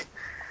look that's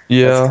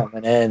Yeah,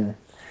 coming in.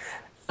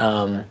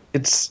 Um,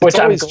 it's which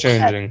I'm always glad.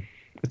 changing.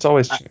 It's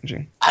always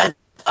changing.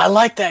 I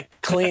like that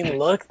clean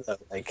look though,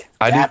 like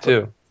I do dapper,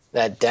 too.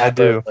 that I dapper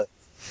do. look.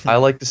 I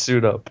like to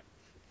suit up.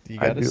 You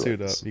I gotta do suit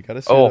like up. to. You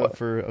gotta suit Oh, up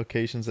for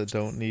occasions that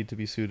don't need to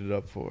be suited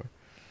up for.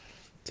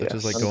 Such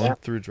as like yes. going Yeah.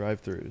 through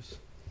drive-throughs.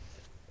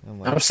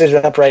 I'm I'm like, sitting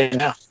up right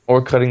now.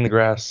 Or cutting the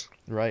grass.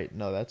 right,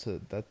 no, that's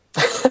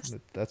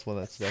one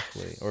that's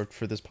definitely or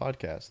for this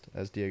podcast,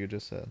 as Diego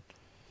just said.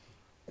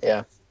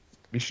 Yeah.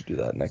 We should do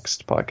that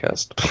next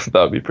podcast.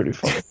 That would be pretty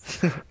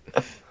fun.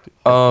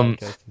 Our Um,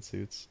 podcast in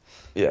suits.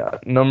 yeah.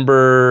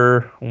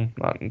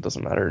 Not, it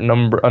doesn't matter.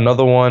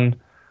 Another one.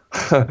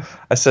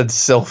 I said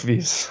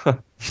selfies.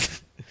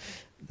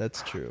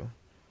 That's true.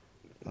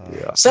 Yeah. I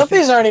think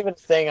Selfies aren't even a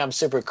thing I'm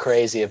super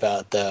crazy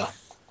about though.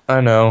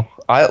 I know.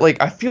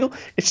 I feel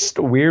it's just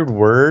a weird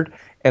word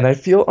and I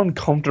feel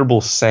uncomfortable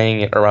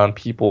saying it around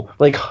people.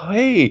 Like,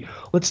 "Hey,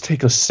 let's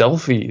take a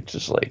selfie."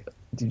 Just like,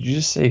 did you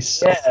just say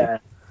selfie? Yeah.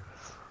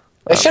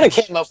 They should have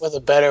came up with a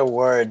better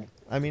word.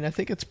 I mean, I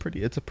think it's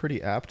a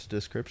pretty apt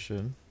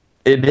description.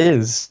 It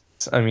is.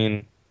 I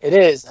mean, It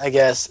is, I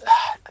guess.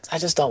 I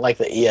just don't like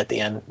the E at the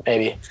end,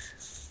 maybe.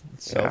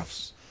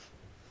 Selfs.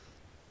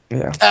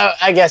 yeah. Oh,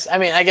 I guess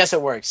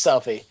it works.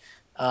 Selfie.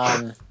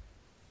 Um,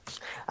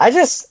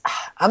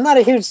 I'm not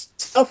a huge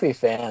selfie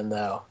fan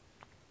though.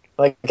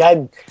 Like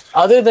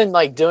other than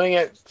like doing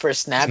it for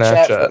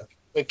Snapchat Snapchat.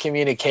 with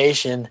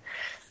communication,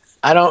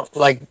 I don't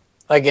like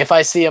if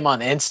I see them on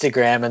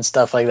Instagram and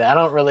stuff like that. I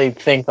don't really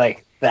think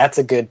like that's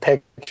a good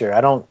picture.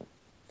 I don't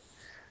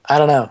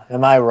know.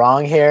 Am I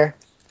wrong here?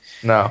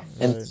 No.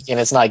 And Right.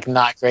 it's like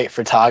not great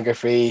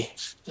photography.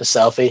 The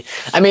selfie.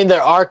 I mean,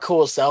 there are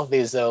cool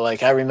selfies though.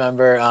 Like I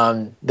remember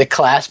the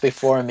class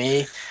before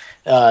me,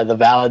 the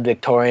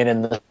valedictorian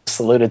and the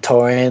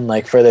salutatorian,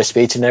 like for their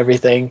speech and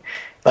everything.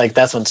 Like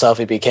that's when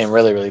selfie became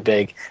really, really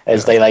big,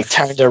 as they like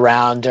turned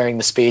around during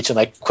the speech and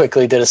like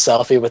quickly did a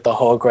selfie with the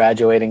whole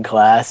graduating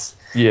class.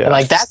 Yeah. And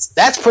like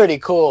that's pretty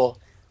cool.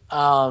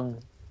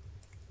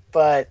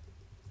 But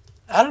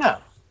I don't know.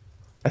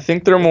 I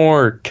think they're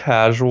more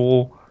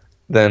casual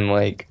than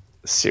like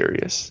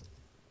serious.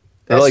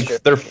 That's true.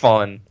 They're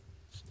fun.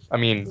 I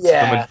mean,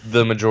 Yeah.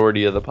 the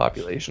majority of the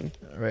population.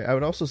 Right. I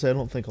would also say I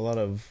don't think a lot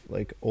of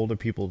like older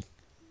people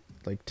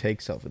like take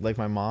selfies. Like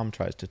my mom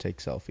tries to take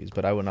selfies,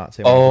 but I would not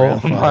say my Oh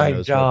grandfather my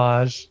knows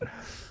gosh.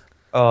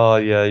 Oh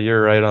yeah,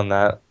 you're right on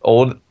that.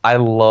 I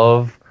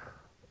love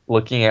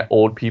looking at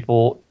old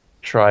people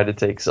try to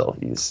take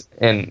selfies.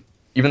 And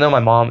even though my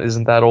mom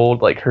isn't that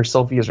old, like her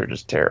selfies are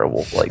just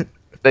terrible. Like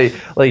they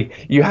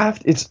like you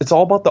have it's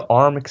all about the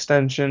arm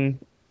extension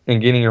and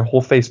getting your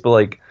whole face, but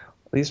like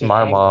at least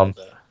my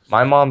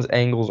mom's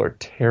angles are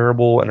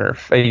terrible and her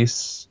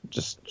face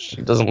just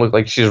she doesn't look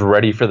like she's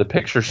ready for the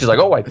picture. She's like,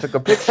 "Oh, I took a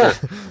picture."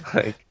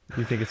 Like,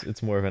 you think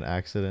it's more of an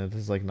accident?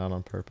 It's like not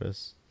on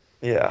purpose.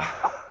 yeah.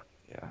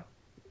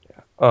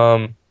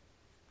 Yeah.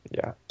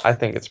 Yeah, I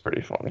think it's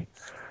pretty funny.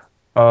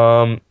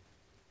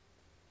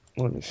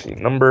 Let me see.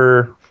 Not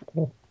number.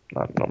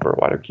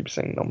 Why do I keep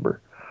saying number?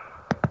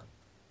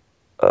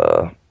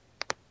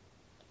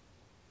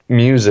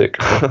 Music.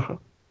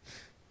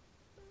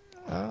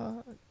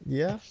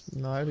 Yeah.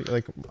 No, I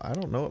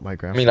don't know what my I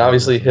grandfather. mean,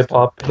 obviously listens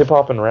to. hip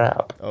hop and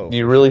rap. Oh, Do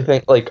you for really sure.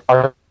 think like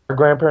our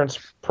grandparents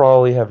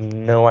probably have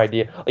no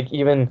idea? Like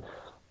even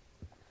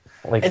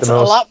like the It's a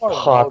most lot more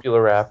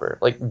popular rapper,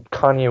 like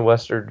Kanye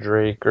West or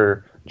Drake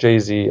or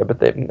Jay-Z, I bet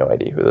they have no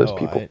idea who those Oh,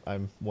 people.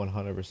 I'm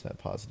 100%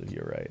 positive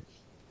you're right.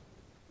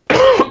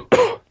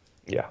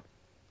 Yeah.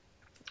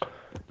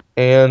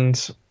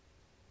 And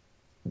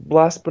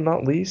last but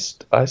not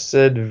least, I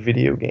said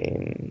video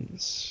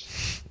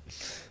games.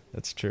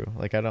 That's true.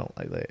 Like I don't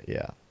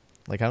yeah.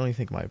 Like I don't even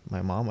think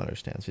my mom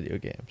understands video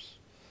games.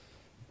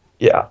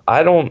 Yeah,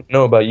 I don't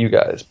know about you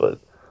guys, but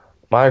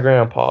my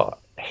grandpa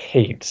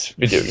hates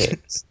video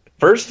games.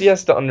 First, he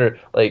has to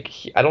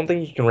I don't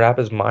think he can wrap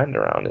his mind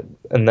around it.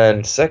 And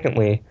then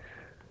secondly,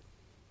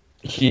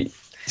 he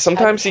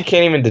sometimes he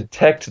can't even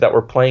detect that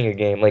we're playing a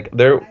game. Like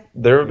there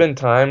have been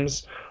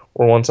times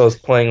where once I was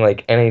playing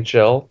like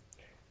NHL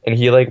and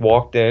he like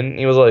walked in, and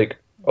he was like,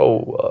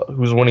 "Oh,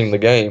 who's winning the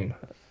game?"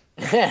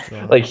 Yeah.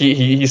 Like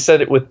he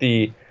said it with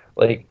the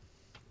like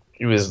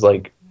he was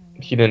like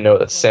he didn't know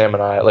that Sam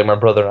and I, like my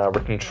brother and I, were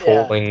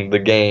controlling the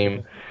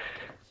game,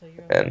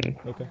 and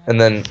Okay.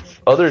 and then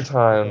other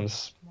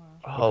times,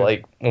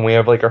 like when we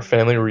have like our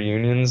family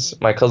reunions,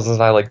 my cousins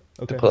and I like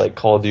to play like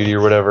Call of Duty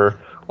or whatever,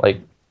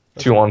 like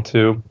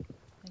 2-on-2,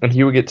 and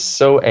he would get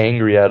so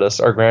angry at us,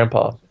 our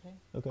grandpa.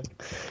 Okay.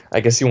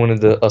 I guess he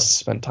wanted us to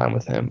spend time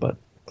with him, but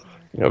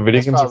video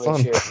That's games are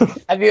probably fun.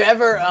 true. Have you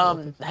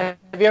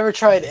ever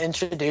tried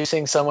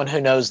introducing someone who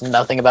knows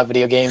nothing about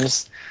video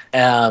games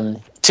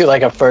to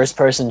like a first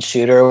person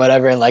shooter or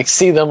whatever, and like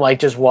see them like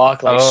just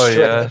walk like Oh, straight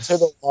yes.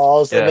 into the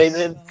walls, and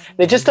Yes.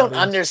 they just don't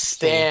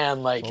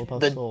understand like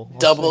the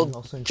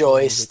double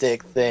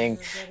joystick thing,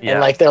 Yeah. and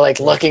like they're like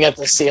looking at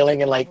the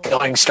ceiling and like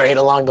going straight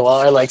along the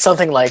wall or like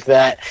something like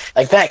that.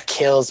 Like that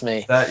kills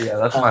me.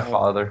 That's my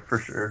father for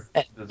sure.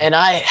 And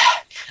I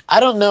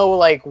don't know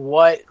like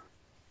what.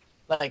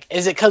 Like,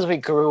 is it because we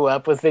grew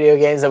up with video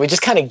games that we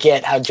just kind of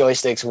get how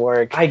joysticks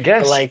work? I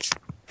guess. But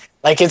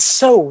like it's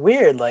so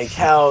weird, like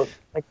how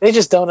like they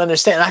just don't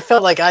understand. I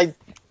felt like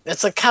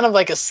it's like kind of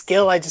like a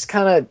skill I just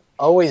kind of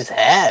always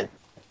had.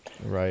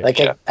 Right.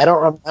 Like I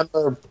don't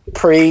remember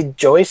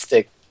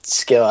pre-joystick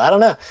skill. I don't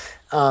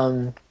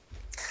know.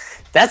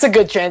 That's a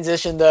good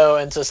transition though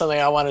into something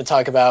I wanted to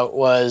talk about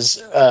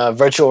was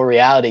virtual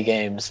reality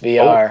games,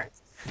 VR.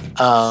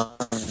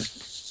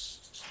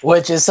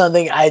 Which is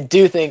something I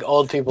do think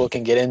old people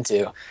can get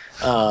into.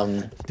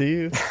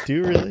 Do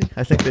you really?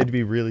 I think they'd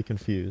be really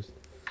confused.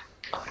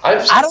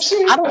 I've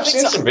seen think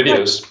so. some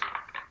videos.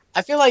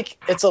 I feel like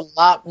it's a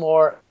lot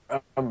more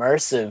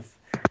immersive,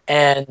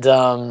 and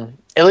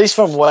at least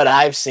from what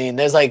I've seen,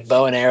 there's like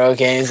bow and arrow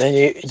games, and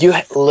you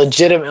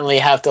legitimately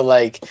have to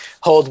like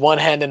hold one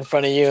hand in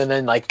front of you and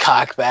then like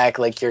cock back,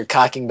 like you're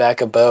cocking back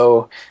a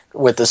bow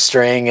with the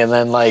string, and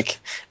then like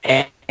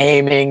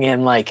aiming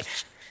and like.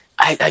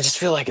 I just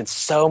feel like it's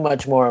so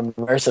much more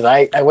immersive.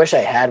 I wish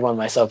I had one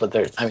myself, but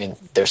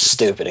they're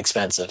stupid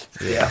expensive.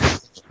 Yeah.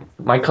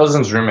 My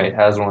cousin's roommate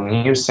has one.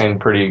 He was saying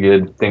pretty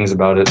good things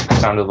about it.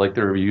 Sounded like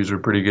the reviews were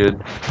pretty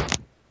good.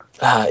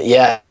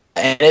 Yeah,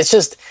 and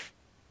it's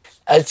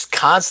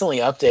constantly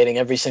updating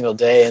every single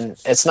day, and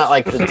it's not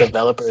like the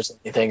developers or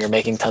anything are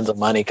making tons of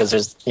money because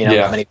there's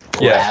many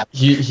people have.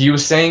 He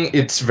was saying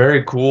it's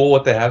very cool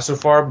what they have so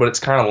far, but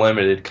it's kind of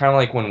limited. Kind of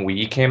like when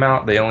Wii came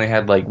out, they only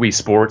had like Wii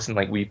Sports and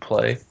like Wii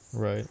Play.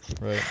 Right.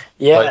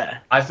 Yeah. But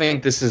I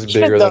think this is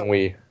bigger than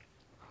Wii.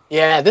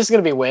 Yeah, this is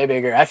gonna be way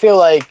bigger. I feel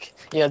like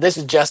this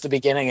is just the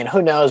beginning, and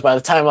who knows? By the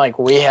time like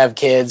we have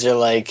kids, or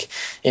like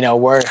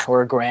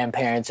we're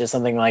grandparents or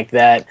something like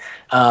that,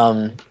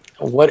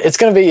 what it's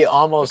gonna be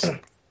almost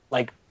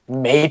like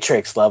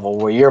Matrix level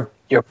where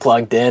you're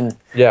plugged in,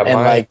 Yeah, and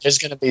like there's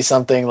gonna be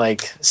something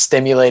like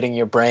stimulating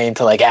your brain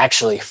to like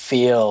actually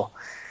feel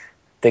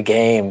the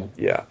game.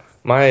 yeah.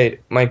 My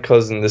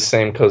cousin, the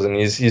same cousin,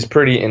 he's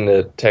pretty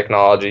into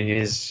technology.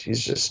 He's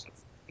just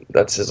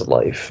that's his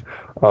life.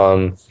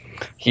 Um,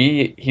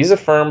 he's a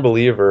firm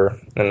believer,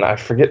 and I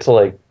forget to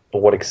like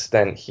what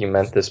extent he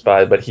meant this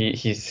by, but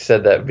he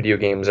said that video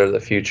games are the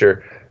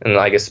future, and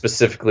I guess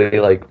specifically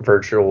like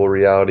virtual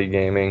reality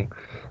gaming.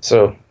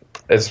 So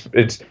it's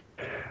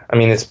I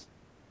mean it's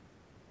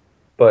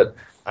but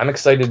I'm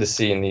excited to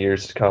see in the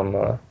years to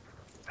come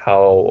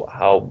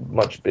how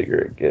much bigger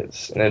it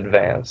gets and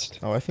advanced.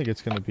 Oh, I think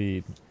it's gonna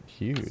be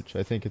huge.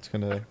 I think it's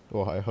gonna.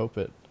 Well, I hope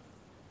it.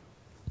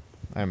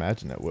 I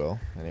imagine it will.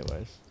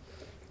 Anyways.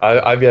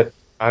 I've yet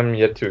I'm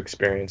yet to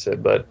experience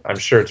it, but I'm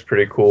sure it's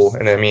pretty cool.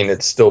 And I mean,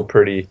 it's still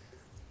pretty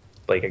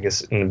like I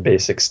guess in the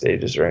basic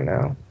stages right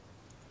now.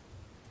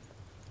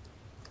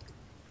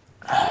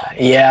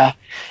 Yeah,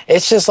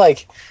 it's just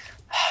like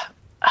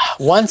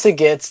once it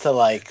gets to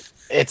like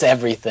it's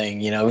everything,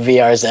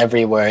 VR's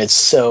everywhere. It's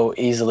so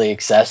easily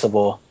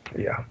accessible.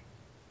 Yeah.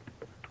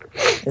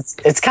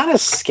 It's kind of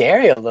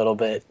scary a little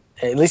bit,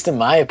 at least in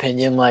my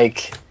opinion.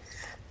 Like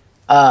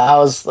I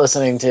was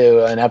listening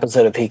to an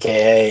episode of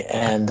PKA,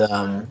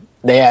 and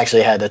they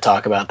actually had to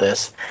talk about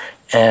this,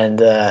 and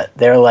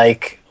they're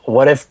like,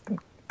 "What if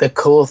the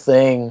cool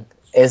thing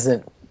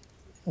isn't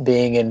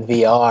being in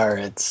VR?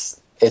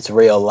 It's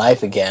real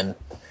life again,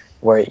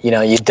 where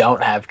you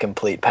don't have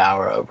complete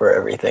power over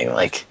everything.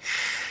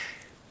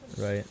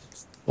 Right.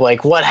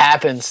 Like what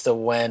happens to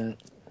when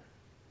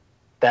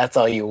that's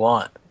all you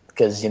want?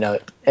 Because in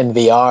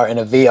VR, in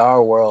a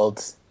VR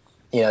world,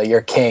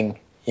 you're king.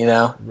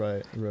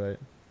 Right. Right.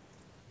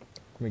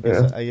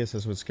 Yeah. I guess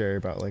that's what's scary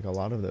about like a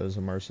lot of those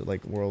immersive,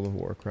 like World of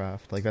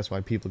Warcraft. Like that's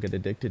why people get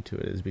addicted to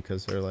it, is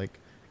because they're like,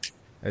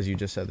 as you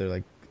just said, they're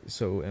like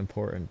so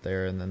important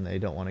there, and then they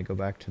don't want to go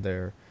back to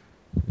their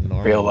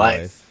normal Real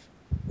life.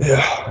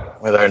 Yeah.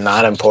 Where they're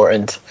not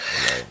important.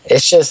 Right.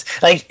 It's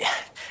just like,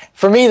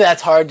 for me,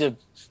 that's hard to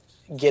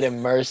get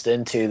immersed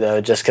into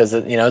though, just because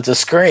it's a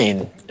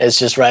screen. It's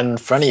just right in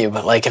front of you.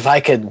 But like, if I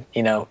could,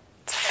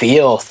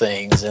 feel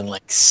things and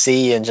like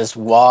see and just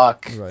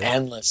walk Right.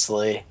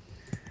 endlessly,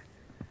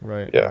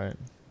 Right. Yeah. Right.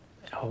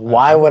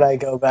 why would I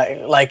go back?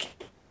 Like,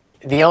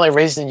 the only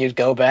reason you'd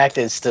go back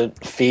is to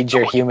feed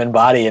your human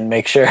body and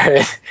make sure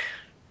it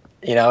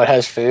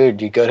has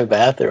food. You go to the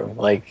bathroom.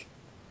 Like,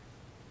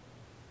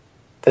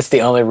 that's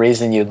the only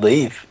reason you'd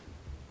leave,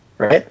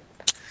 right?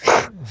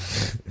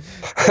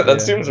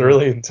 That seems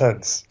really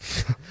intense.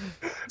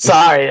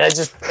 Sorry,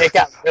 it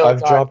got real I've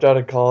dark. dropped out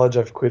of college.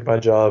 I've quit my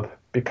job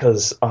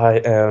because I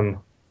am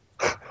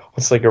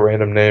what's like a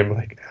random name,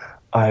 like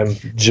I'm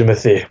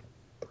Jimothy,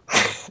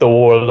 the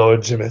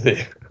warlord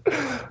Jimothy.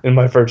 In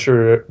my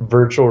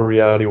virtual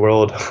reality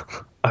world,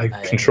 I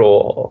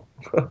control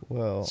all.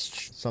 Well,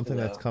 something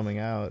that's coming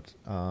out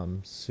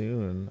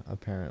soon,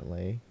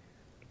 apparently,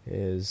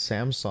 is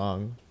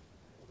Samsung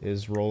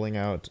is rolling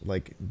out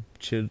like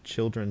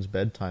children's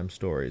bedtime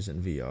stories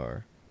in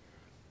VR.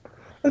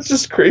 That's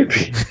just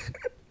creepy.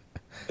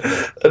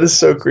 That is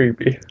so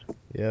creepy.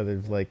 Yeah,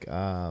 they've like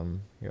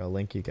here, I'll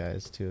link you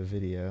guys to a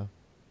video.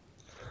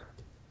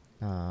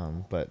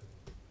 But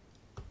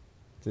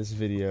this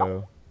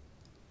video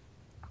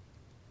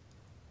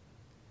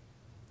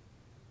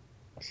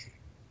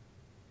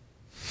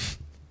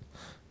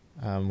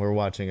we're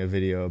watching a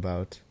video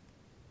about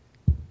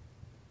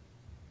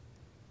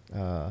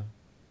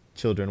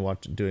children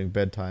doing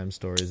bedtime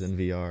stories in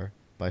VR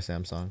by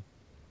Samsung.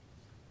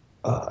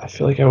 I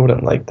feel like I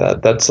wouldn't like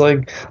that. That's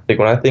like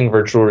when I think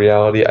virtual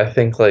reality, I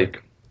think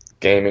like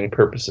gaming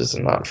purposes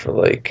and not for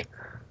like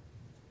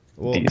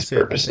these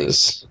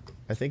purposes.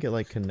 I think it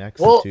like connects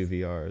Well, the two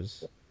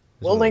VRs.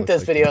 We'll link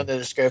this video in the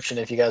description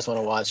if you guys want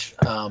to watch,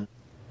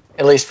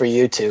 at least for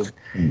YouTube.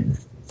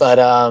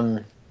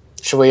 But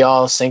should we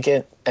all sync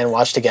it and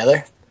watch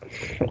together?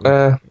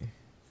 No,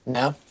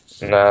 No?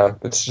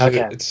 it's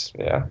Okay. it's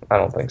yeah. I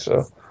don't think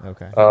so.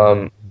 Okay.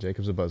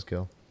 Jacob's a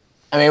buzzkill.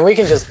 I mean, we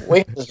can just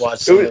watch It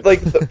some would, of it.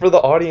 like for the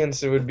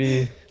audience, it would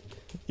be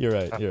You're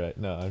right. You're right.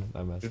 No,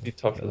 I'm messing. it'd be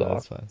tough for No, the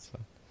that's audience.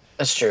 fine.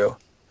 That's true.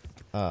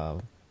 That's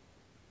fine.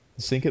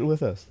 Sync it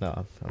with us.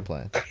 No, I'm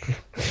playing.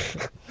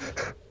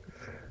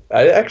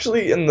 I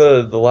actually in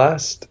the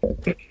last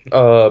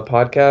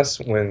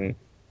podcast when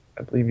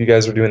I believe you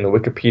guys were doing the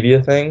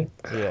Wikipedia thing.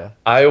 Yeah.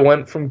 I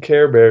went from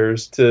Care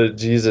Bears to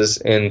Jesus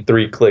in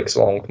 3 clicks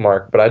along with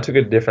Mark, but I took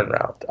a different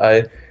route.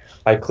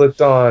 I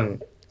clicked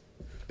on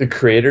the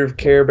creator of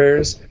Care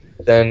Bears,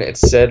 then it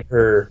said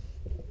her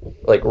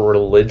like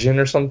religion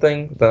or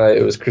something. Then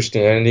it was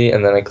Christianity,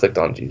 and then I clicked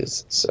on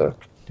Jesus. So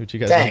Would you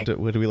guys Dang. like to,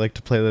 would we like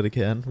to play that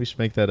again? We should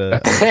make that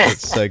a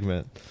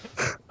segment.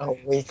 A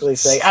weekly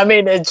thing. I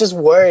mean, it just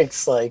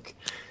works. Like,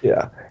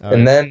 yeah, All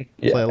and right. then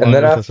Play along and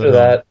then with us after at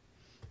that,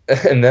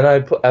 and then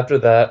after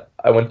that,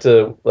 I went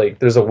to like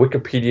there's a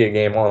Wikipedia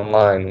game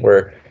online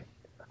where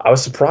I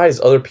was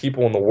surprised other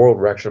people in the world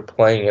were actually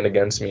playing it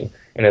against me.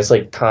 And it's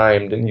like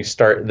timed, and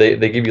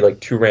they give you like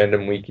two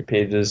random wiki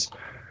pages,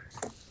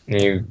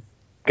 and you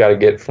got to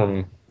get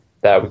from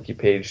that wiki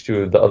page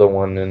to the other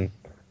one in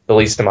the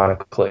least amount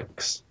of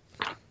clicks.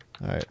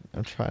 All right,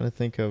 I'm trying to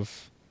think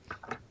of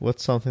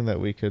what's something that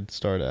we could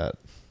start at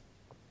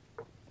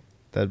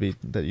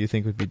that you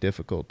think would be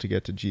difficult to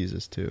get to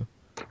Jesus to.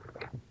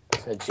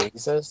 To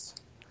Jesus.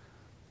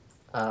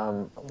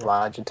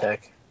 Logitech.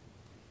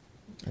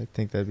 I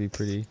think that'd be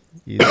pretty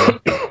easy.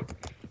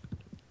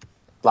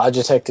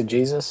 Logitech to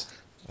Jesus.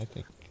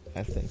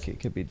 I think it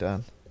could be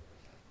done.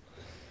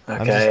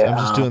 Okay. I'm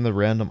just doing the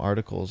random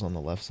articles on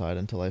the left side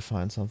until I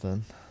find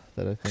something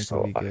that I think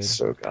would be I good.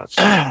 so got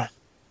you.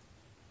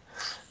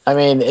 I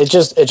mean, it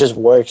just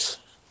works.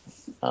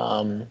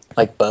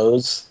 Like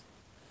Bose,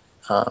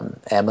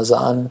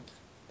 Amazon,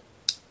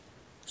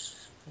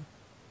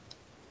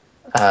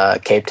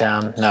 Cape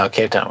Town. No,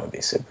 Cape Town would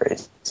be super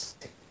easy.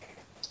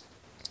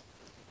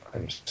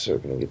 I'm so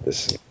gonna get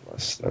this in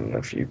less than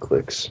a few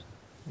clicks.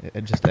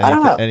 And just I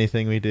don't know.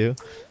 anything we do.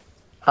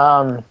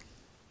 Um,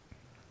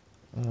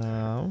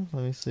 Let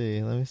me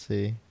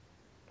see.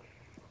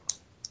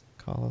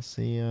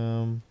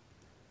 Coliseum.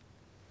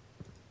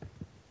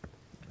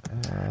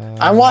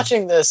 I'm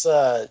watching this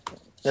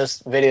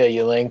video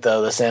you linked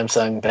though, the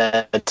Samsung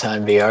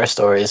bedtime VR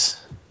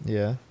stories.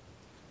 Yeah.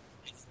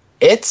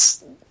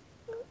 It's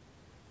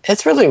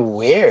really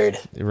weird.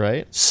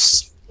 Right?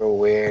 Super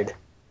weird.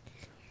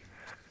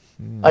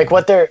 Like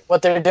what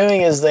they're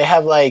doing is they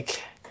have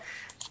like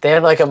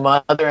a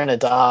mother and a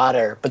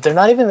daughter, but they're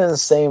not even in the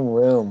same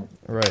room.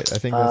 Right. I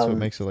think that's what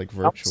makes it like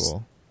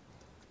virtual.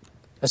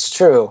 That's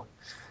true.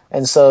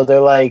 And so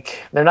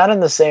they're not in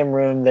the same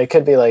room. They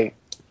could be like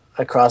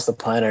across the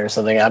planet or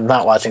something. I'm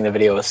not watching the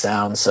video with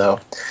sound, so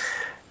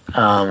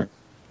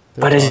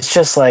but it's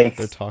just like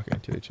they're talking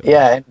to each other.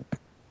 Yeah,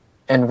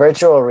 in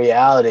virtual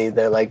reality,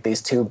 they're like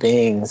these two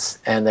beings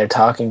and they're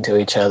talking to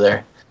each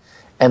other.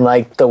 And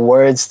like the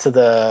words to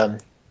the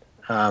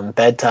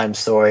bedtime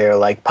story are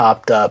like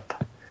popped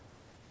up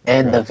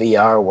in the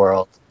VR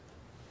world.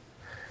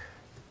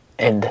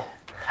 And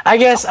I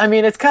guess, I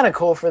mean, it's kind of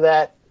cool for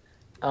that.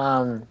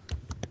 A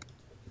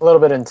little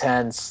bit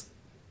intense.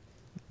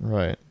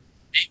 Right.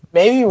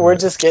 Maybe we're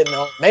just getting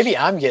old. Maybe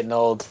I'm getting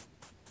old.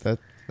 I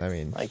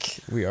mean, like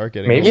we are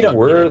getting Maybe older.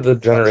 we're the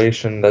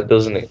generation that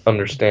doesn't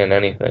understand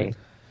anything.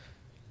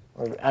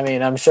 I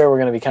mean, I'm sure we're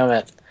going to become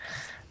it.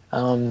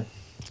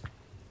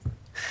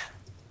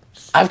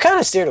 I've kind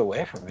of steered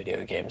away from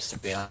video games, to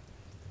be honest.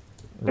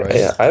 Right.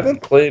 Yeah, I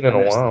haven't played in a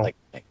while.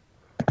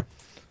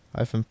 I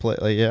haven't played.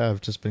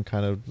 I've just been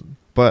kind of.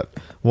 But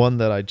one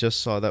that I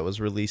just saw that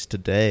was released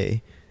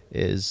today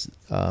is.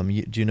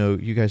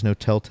 You guys know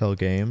Telltale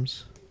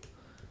Games?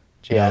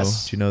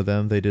 Yes. Do you know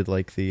them? They did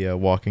like the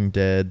Walking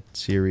Dead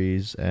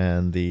series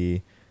and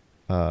they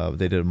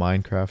did a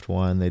Minecraft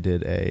one. They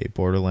did a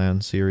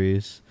Borderlands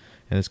series,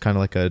 and it's kind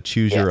of like a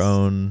choose your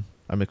own.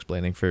 I'm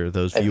explaining for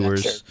those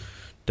viewers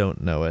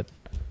don't know it,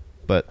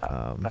 but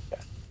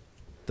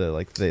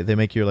they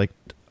make your like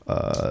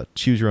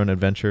choose your own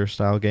adventure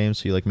style game.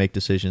 So you like make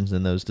decisions,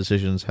 and those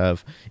decisions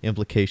have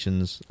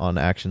implications on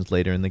actions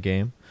later in the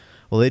game.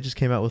 Well, they just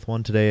came out with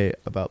one today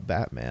about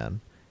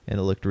Batman, and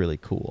it looked really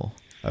cool.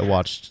 I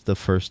watched the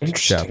first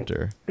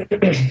chapter,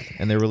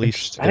 and they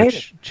released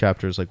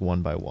chapters like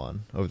one by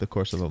one over the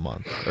course of a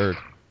month, or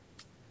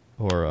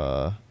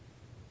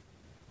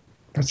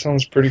That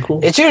sounds pretty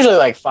cool. It's usually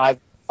like 5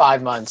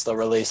 months they'll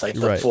release like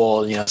the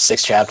full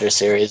 6 chapter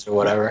series or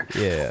whatever.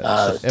 Yeah.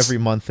 So every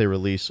month they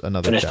release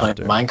another finished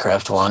chapter. Playing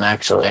Minecraft one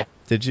actually.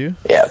 Did you?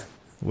 Yeah.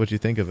 What'd you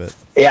think of it?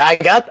 Yeah, I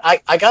got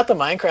the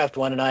Minecraft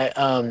one, and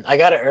I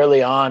got it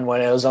early on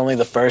when it was only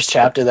the first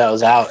chapter that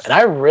was out, and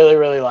I really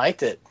really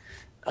liked it.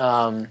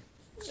 I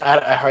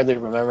hardly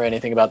remember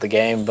anything about the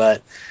game,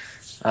 but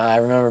I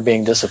remember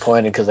being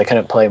disappointed because I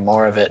couldn't play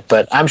more of it.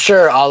 But I'm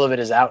sure all of it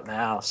is out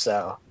now,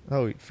 so.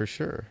 Oh, for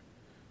sure.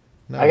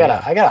 No, I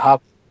gotta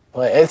hop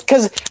play. It's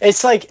because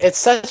it's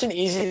such an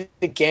easy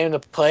game to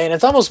play, and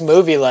it's almost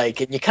movie like,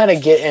 and you kind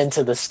of get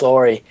into the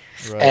story,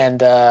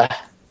 and I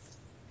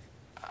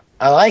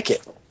like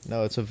it.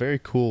 No, it's a very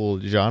cool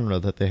genre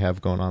that they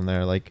have going on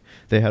there. Like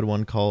they had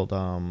one called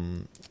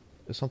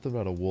something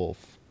about a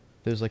wolf.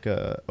 There's like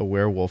a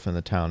werewolf in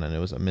the town, and it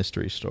was a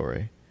mystery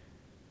story.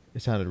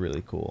 It sounded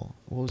really cool.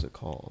 What was it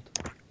called?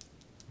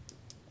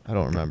 I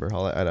don't remember.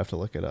 I'd have to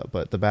look it up.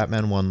 But the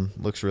Batman one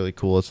looks really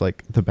cool. It's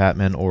like the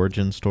Batman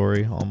origin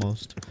story,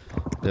 almost.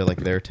 They're like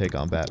their take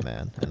on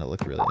Batman, and it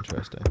looked really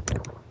interesting.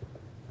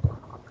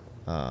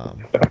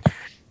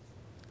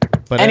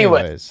 But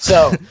anyways.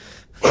 So...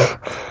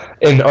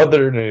 In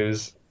other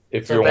news,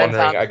 if you're Ben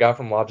wondering, I got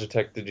from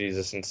Logitech to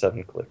Jesus in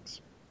 7 clicks.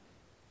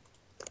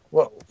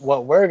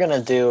 What we're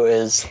gonna do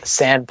is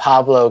San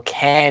Pablo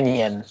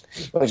Canyon,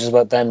 which is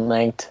what Ben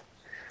linked.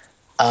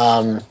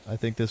 I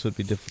think this would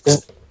be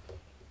difficult.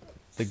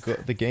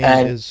 The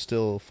game is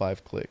still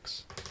 5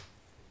 clicks.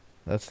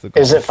 That's the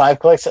goal. Is it 5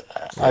 clicks? Okay,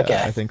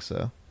 yeah, I think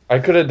so. I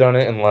could have done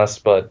it in less,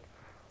 but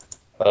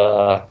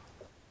I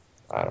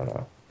don't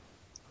know.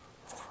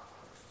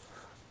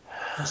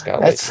 It's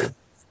got That's later.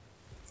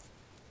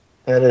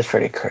 that is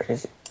pretty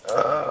crazy.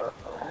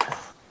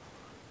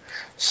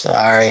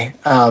 Sorry,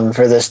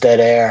 for this dead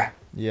air.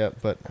 Yeah,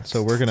 but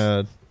so we're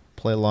gonna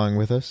play along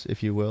with us,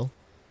 if you will,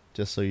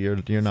 just so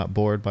you're not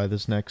bored by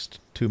this next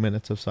 2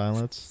 minutes of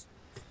silence.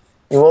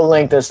 We will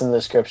link this in the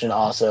description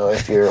also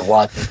if you're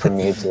watching from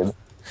YouTube.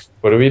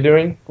 What are we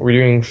doing? We're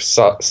doing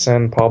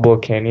San Pablo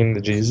Canyon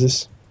to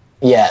Jesus.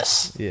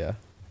 Yes. Yeah.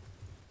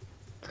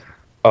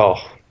 Oh,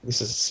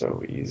 this is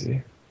so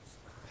easy.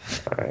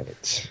 All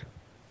right.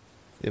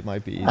 It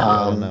might be easy.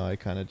 I don't Um, know. I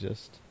kind of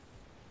just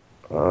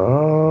Okay,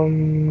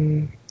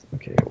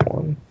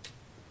 one.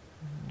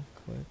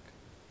 click.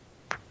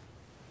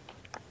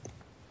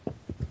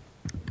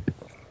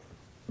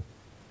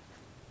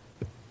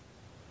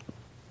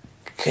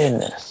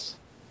 Goodness.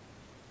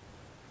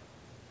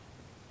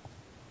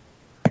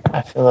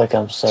 I feel like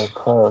I'm so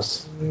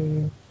close.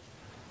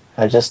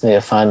 I just need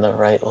to find the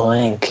right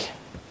link.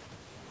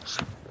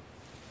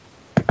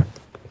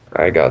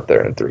 I got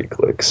there in 3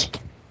 clicks.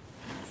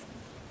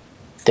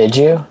 Did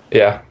you?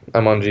 Yeah,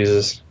 I'm on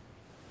Jesus.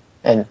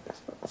 And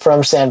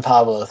from San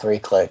Pablo, 3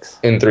 clicks.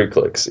 In 3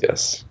 clicks,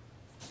 yes.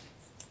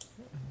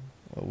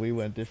 Well, we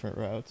went different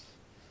routes.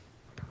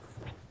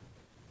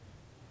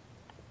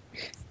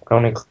 How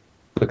many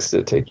clicks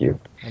did it take you?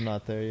 I'm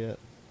not there yet.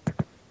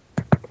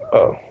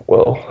 Oh,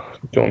 well,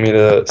 do you want me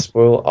to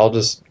spoil?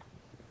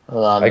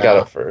 Hold on I got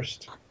now. it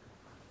first.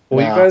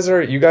 Well, No.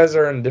 you guys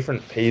are on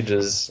different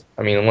pages.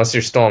 I mean, unless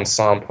you're still on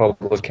San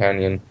Pablo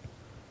Canyon.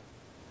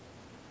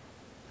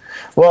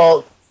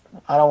 Well,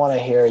 I don't want to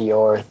hear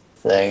your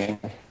thing.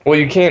 Well,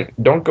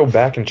 don't go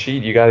back and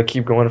cheat. You gotta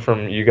keep going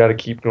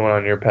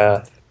on your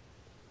path.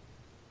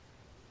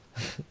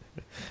 I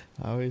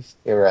always.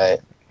 You're right.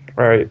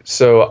 Alright,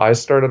 so I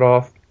started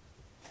off,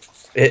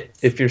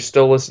 if you're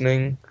still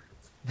listening,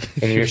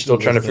 and you're still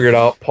trying to figure it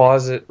out,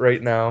 pause it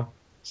right now.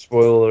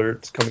 Spoiler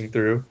alert's coming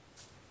through.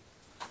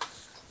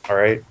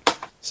 Alright,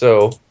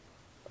 so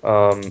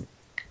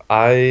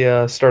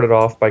I started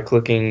off by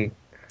clicking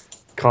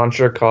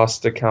Contra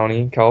Costa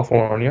County,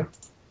 California.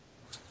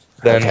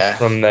 Then Okay.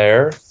 from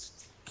there,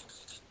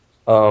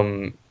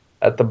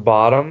 at the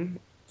bottom,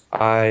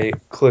 I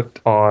clicked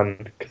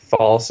on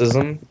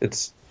Catholicism.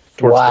 It's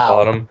towards the Wow.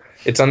 bottom.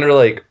 It's under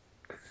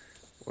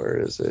where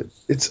is it?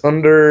 It's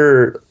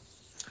under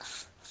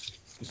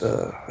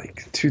the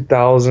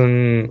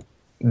 2000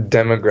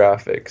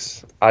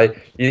 demographics.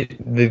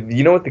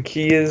 You know what the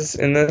key is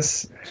in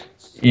this?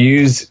 You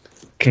use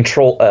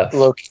Control F.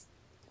 Look,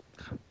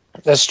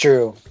 that's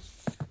true.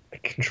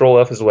 Control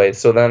F is the way.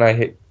 So then I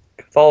hit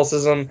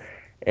Catholicism,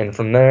 and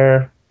from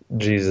there,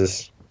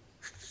 Jesus.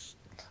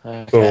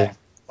 Okay. Boom.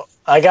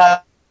 I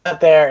got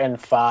there in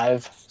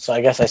 5, so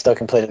I guess I still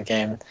completed the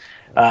game.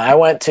 I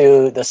went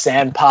to the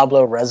San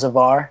Pablo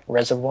Reservoir,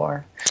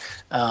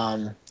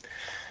 and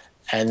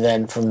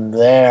then from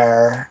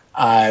there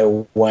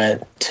I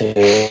went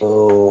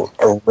to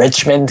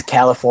Richmond,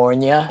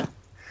 California,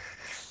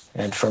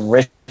 and from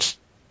Richmond,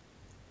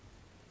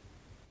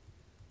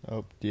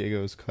 Oh,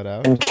 Diego's cut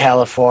out.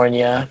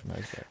 California,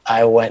 Okay.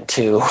 I went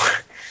to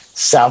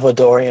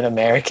Salvadorian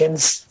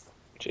Americans.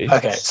 Jesus.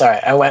 Okay, sorry.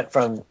 I went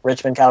from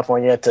Richmond,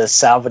 California to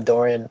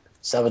Salvadorian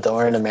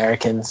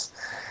Americans.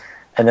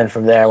 And then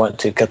from there I went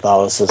to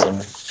Catholicism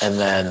and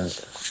then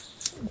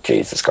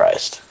Jesus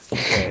Christ.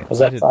 Okay. Was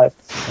that 5? I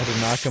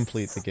did not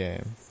complete the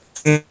game.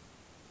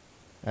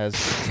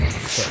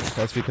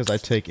 That's because I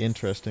take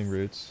interesting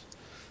routes,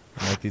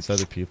 like these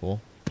other people.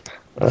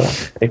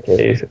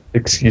 AKA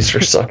excuse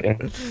for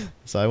sucking.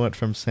 So I went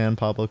from San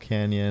Pablo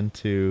Canyon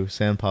to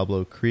San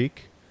Pablo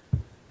Creek.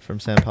 From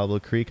San Pablo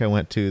Creek, I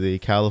went to the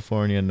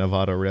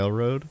California-Nevada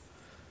Railroad.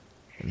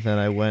 Then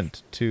I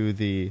went to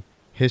the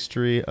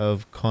history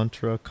of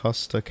Contra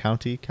Costa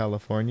County,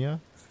 California.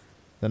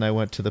 Then I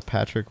went to the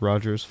Patrick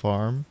Rogers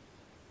Farm.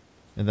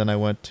 And then I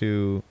went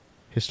to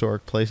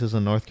historic places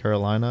in North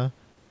Carolina.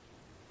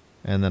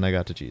 And then I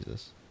got to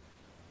Jesus.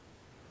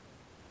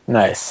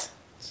 Nice.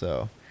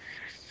 So,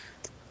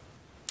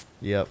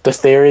 yep. The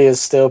theory is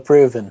still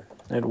proven.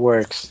 It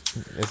works.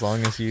 As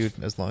long as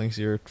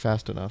you're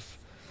fast enough.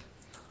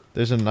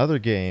 There's another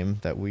game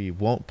that we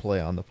won't play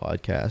on the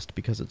podcast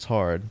because it's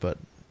hard, but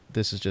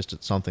this is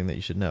just something that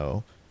you should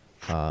know.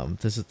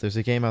 There's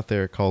a game out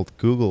there called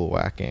Google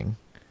Whacking,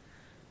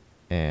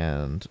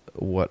 and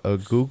what a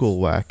Google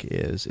Whack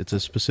is, it's a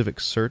specific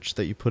search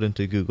that you put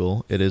into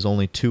Google. It is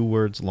only 2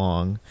 words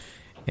long,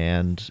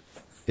 and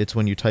it's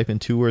when you type in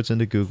 2 words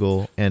into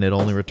Google, and it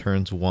only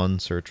returns 1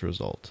 search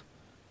result.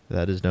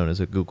 That is known as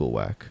a Google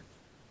Whack,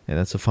 and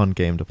that's a fun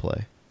game to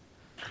play.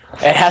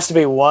 It has to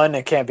be 1.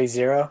 It can't be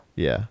 0.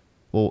 Yeah.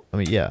 Well, I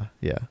mean, yeah.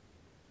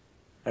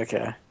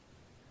 Okay.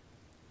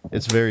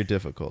 It's very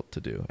difficult to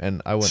do,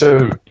 and I went.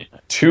 So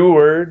 2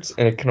 words,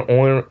 and it can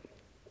only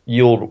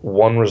yield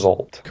 1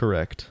 result.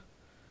 Correct.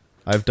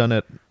 I've done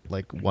it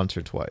like once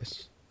or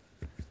twice.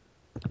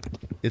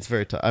 It's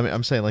very tough. I mean,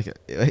 I'm saying like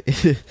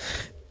it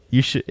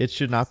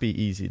should not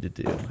be easy to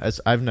do.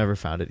 As I've never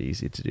found it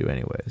easy to do,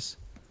 anyways.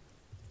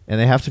 And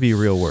they have to be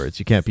real words.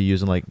 You can't be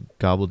using like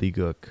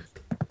gobbledygook.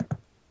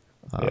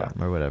 Yeah.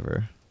 or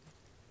whatever.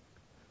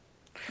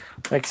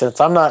 Makes sense.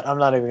 I'm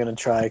not even gonna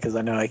try because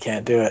I know I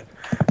can't do it.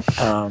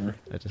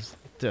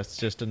 That's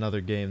just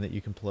another game that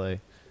you can play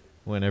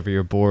whenever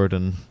you're bored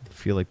and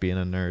feel like being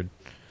a nerd.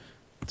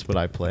 It's what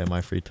I play in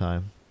my free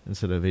time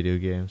instead of video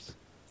games.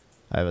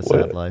 I have a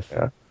sad life.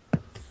 Yeah.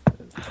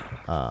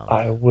 Um,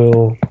 I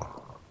will.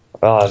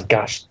 Oh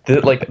gosh,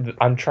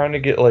 I'm trying to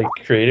get like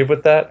creative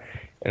with that,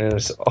 and it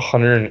was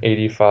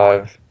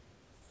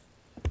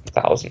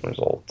 185,000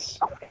 results.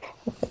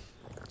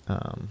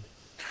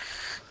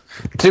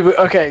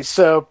 Okay,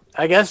 so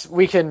I guess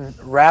we can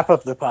wrap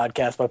up the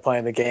podcast by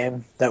playing the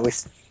game that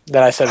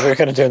I said we were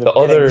going to do in the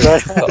beginning.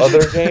 The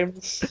other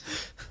games.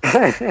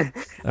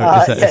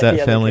 Is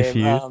that Family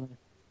Feud?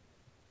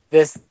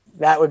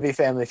 That would be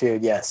Family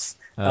Feud. Yes.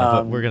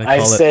 But we're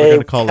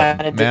gonna call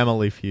it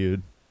Manly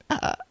Feud.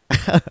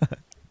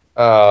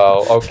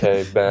 Oh,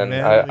 okay, Ben.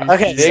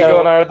 Okay, Diego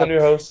and I are the new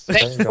hosts.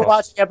 Thanks for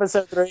watching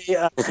episode 3.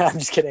 I'm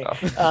just kidding.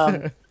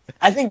 I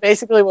think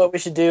basically what we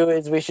should do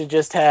is we should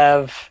just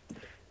have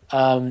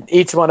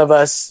each one of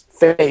us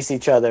face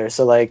each other.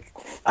 So like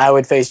I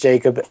would face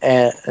Jacob,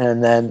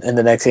 and then in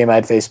the next game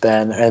I'd face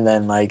Ben, and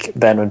then like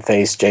Ben would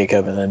face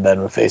Jacob, and then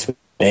Ben would face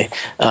me.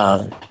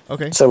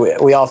 Okay.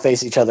 So we all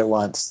face each other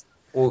once.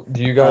 Well,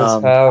 do you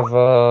guys have?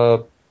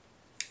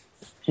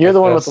 You're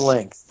the one with the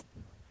link.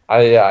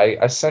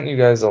 I sent you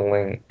guys a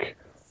link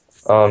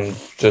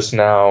just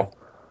now.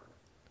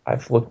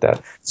 I've looked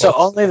at. So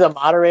only the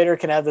moderator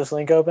can have this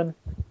link open?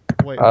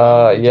 Wait,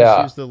 why don't we yeah.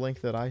 just use the link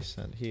that I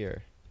sent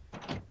here.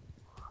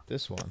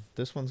 This one.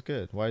 This one's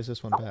good. Why is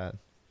this one bad?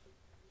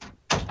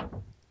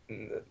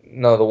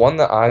 No, the one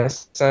that I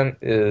sent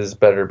is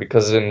better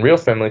because in Real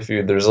Family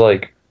Feud, there's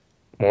like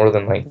more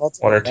than like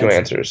one or two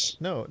answers.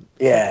 No.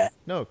 Yeah.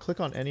 No, click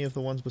on any of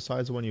the ones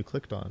besides the one you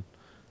clicked on,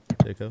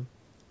 Jacob.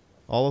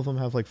 All of them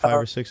have like 5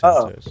 or 6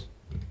 answers.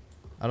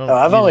 I don't know.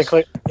 I've only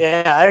clicked.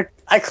 Yeah,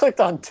 I clicked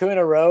on 2 in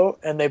a row,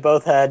 and they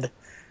both had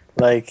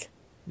like.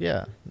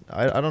 Yeah,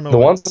 I don't know. The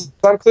ones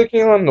I'm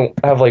clicking on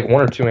have like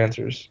 1 or 2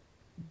 answers.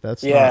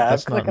 That's I'm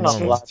not clicking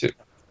on a lot.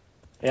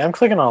 Yeah, I'm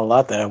clicking on a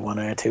lot that have 1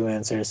 or 2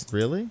 answers.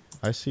 Really?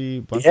 I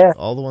see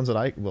all the ones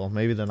that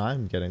maybe then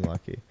I'm getting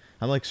lucky.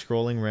 I'm like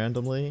scrolling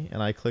randomly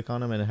and I click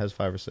on them and it has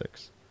 5 or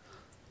 6.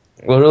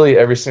 Literally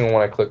every single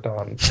one I clicked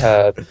on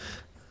had.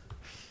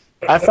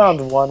 I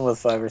found one with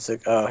 5 or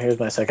 6. Oh, here's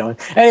my second one.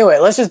 Anyway,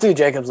 let's just do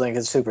Jacob's link.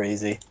 It's super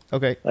easy.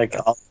 Okay. Like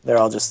they're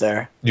all just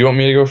there. Do you want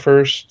me to go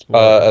first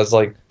as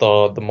like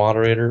the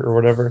moderator or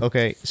whatever?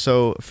 Okay,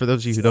 so for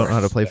those of you who don't know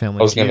how to play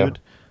Family Feud,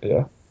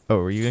 yeah. Oh,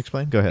 were you gonna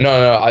explain? Go ahead.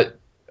 No,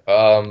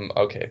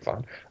 okay,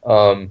 fine.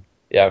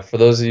 Yeah, for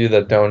those of you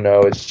that don't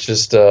know, it's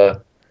just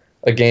a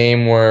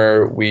game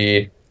where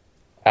we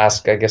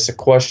ask, I guess, a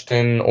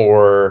question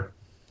or,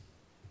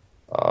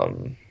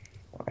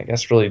 I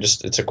guess really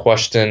just it's a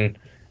question,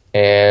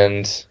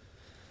 and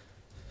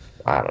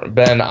I don't know,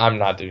 Ben, I'm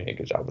not doing a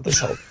good job with this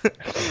help.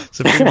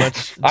 So pretty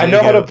much, I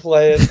know how to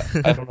play it.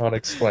 I don't know how to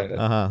explain it.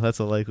 That's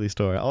a likely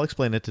story. I'll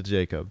explain it to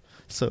Jacob.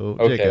 So,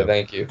 okay, Jacob,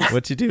 thank you.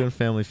 What you do in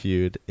Family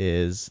Feud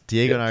is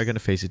Diego and I are going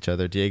to face each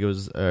other.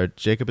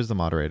 Jacob is the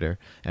moderator,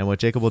 and what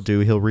Jacob will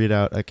do, he'll read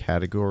out a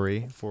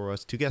category for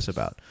us to guess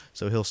about.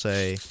 So he'll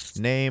say,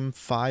 "Name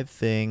 5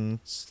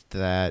 things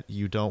that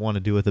you don't want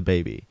to do with a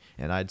baby,"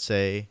 and I'd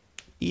say,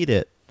 "Eat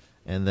it,"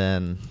 and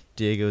then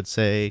Diego would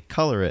say,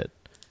 "Color it,"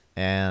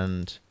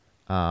 and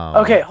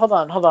okay, hold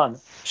on.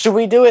 Should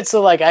we do it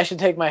so like I should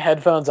take my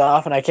headphones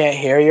off and I can't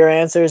hear your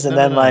answers, and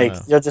then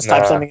you'll just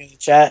type something in the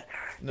chat?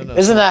 No.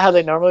 Isn't that how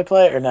they normally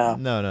play it, or no?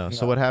 No.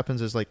 So what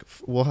happens is like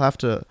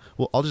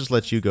I'll just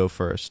let you go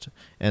first,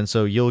 and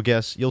so you'll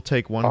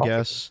take one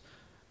guess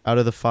out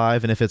of the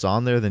 5, and if it's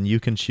on there, then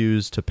you can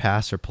choose to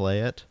pass or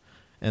play it,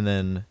 and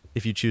then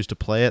if you choose to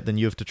play it, then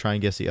you have to try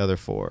and guess the other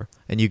 4,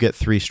 and you get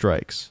 3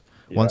 strikes.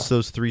 Yeah. Once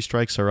those 3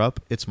 strikes are up,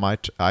 it's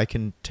I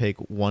can take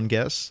one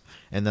guess,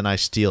 and then I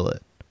steal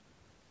it,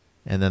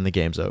 and then the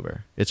game's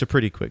over. It's a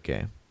pretty quick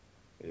game.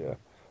 Yeah.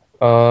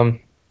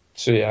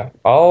 So yeah,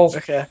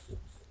 Okay.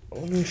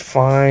 Let me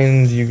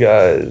find you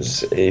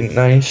guys a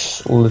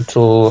nice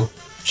little.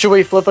 Should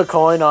we flip a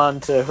coin on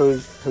to who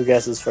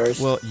guesses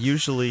first? Well,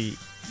 usually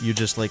you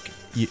just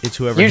it's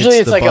whoever usually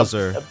hits it's the like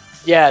buzzer.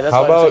 That's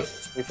how about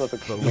we flip a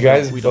coin. You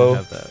guys we both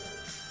don't have that.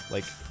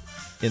 Like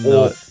in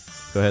the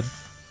go ahead.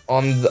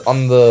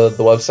 On the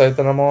website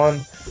that I'm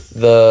on,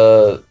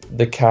 the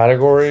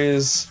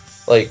categories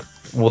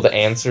the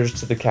answers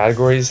to the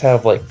categories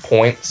have like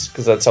points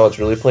because that's how it's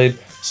really played.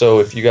 So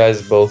if you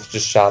guys both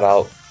just shout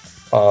out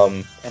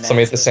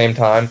somebody at the same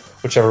time,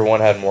 whichever one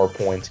had more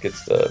points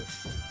gets to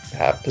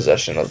have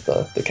possession of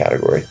the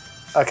category.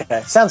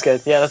 Okay, sounds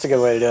good. Yeah, that's a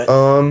good way to do it.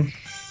 Well,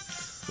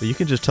 you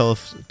can just tell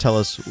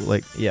us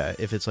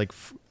if it's like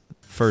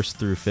first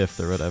through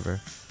 5th or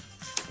whatever.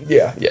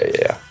 Yeah.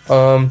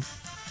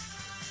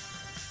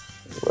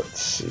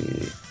 Let's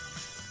see.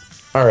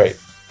 All right,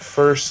 the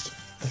first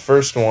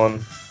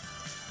one.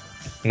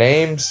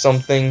 Name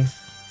something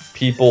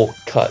people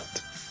cut.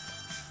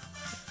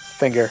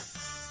 Finger.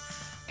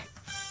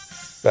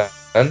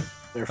 Ben?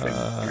 Their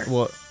finger.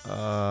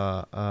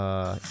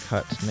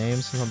 Cut. Name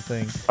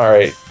something. All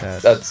right,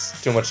 That. that's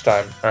too much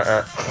time.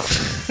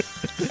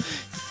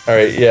 All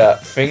right, yeah.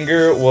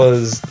 Finger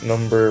was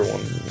number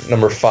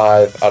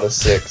 5 out of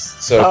 6.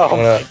 So Oh do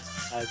you my wanna?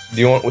 gosh. Do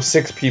you want? With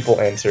 6 people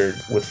answered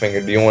with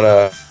finger. Do you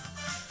wanna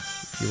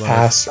You wanna?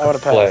 pass I or wanna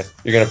play? pass.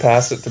 You're gonna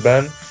pass it to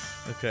Ben.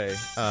 Okay.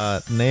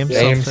 Name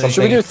Yeah. Name something.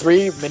 Should we something. do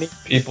 3 mini?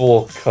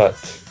 People cut.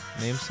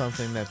 Name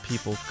something that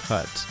people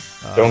cut.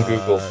 Don't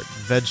Google.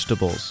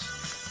 Vegetables.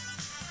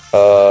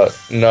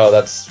 No,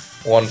 that's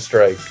one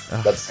strike.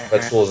 Ugh. That's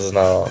vegetables is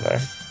not on there.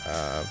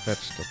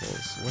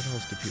 Vegetables. What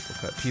else do people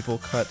cut? People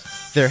cut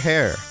their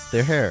hair.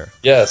 Their hair.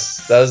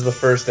 Yes, that is the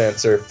first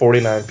answer.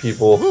 49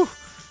 people. Woo.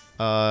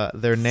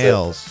 Their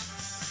nails.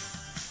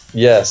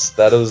 Yes,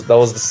 that was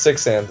the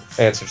sixth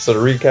answer. So to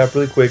recap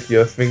really quick, you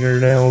have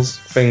fingernails,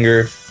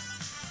 finger,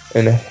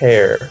 and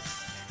hair.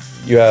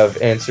 You have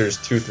answers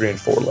 2, 3, and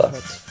 4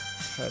 left.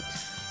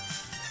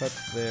 Cut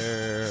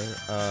their.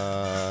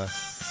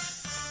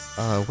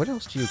 What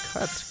else do you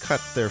cut?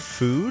 Cut their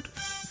food.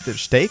 Their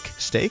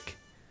steak.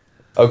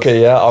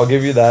 Okay, yeah, I'll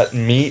give you that.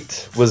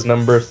 Meat was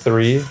number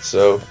 3,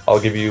 so I'll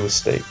give you a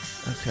steak.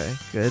 Okay,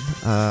 good.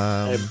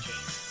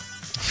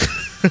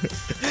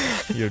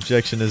 Your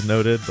objection is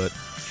noted, but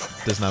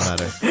does not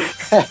matter.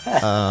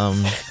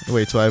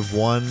 Wait, so I have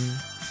 1.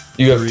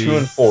 You have 3. 2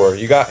 and 4.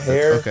 You got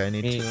hair. Okay, I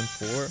need meat, 2 and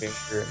 4.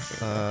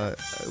 finger.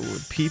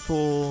 Would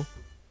people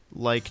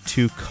like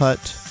to cut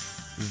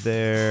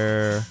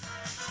their?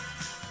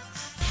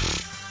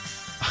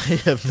 I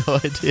have no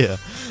idea.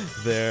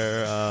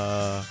 Their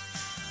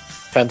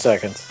 10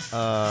 seconds.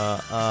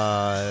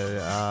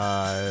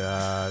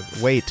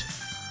 weight.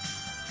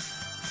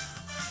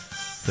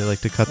 They like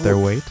to cut their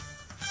weight.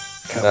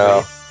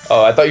 No.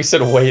 Oh, I thought you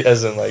said weight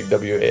as in like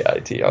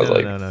W-A-I-T. I was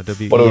like, no.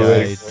 what are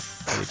we?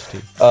 W-E-I-T.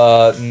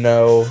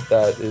 No,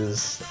 that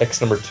is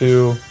X number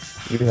 2.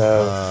 You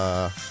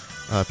have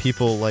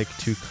People like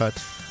to cut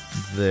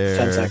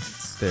 10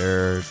 seconds.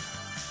 their.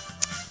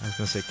 I was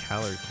gonna say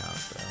calorie count,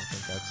 but I don't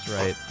think that's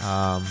right.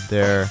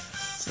 Their.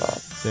 it's not.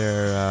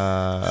 Their.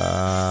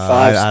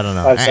 I don't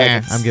know. 5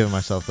 seconds. I'm giving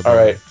myself the. All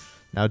ball. right.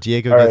 Now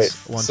Diego All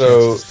gets right. one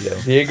So chance to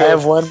steal. Diego, I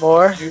have one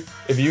more.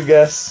 if you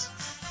guess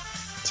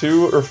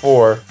 2 or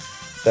 4,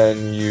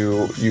 then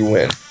you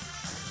win.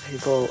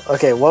 People.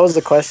 Okay, what was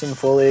the question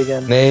fully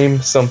again? Name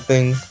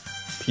something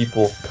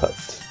people cut.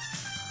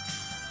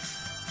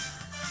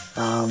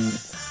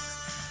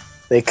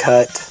 They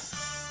cut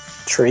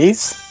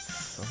trees.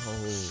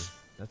 Oh,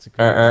 that's a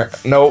good.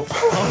 Nope.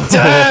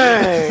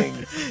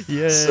 Dang!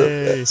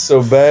 Yay!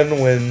 So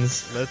Ben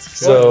wins. Let's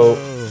So-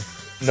 go.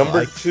 Number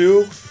I-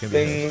 2 can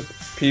be thing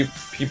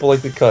people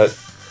like to cut.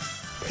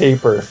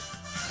 Paper.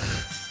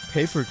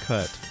 Paper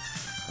cut.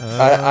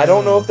 I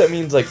don't know if that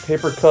means like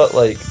paper cut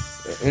like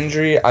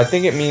injury. I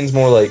think it means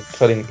more like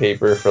cutting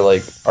paper for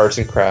like arts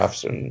and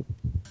crafts and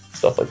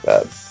stuff like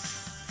that,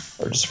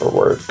 or just for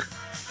work.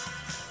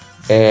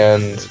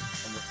 And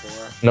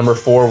number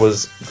 4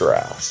 was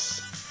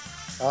grass.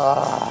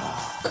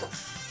 Ah.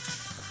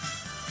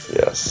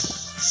 Yes.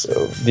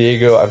 So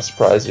Diego, I'm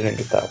surprised you didn't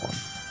get that one.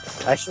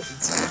 Actually,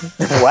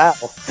 wow.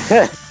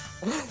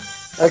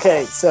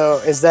 Okay, so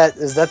is that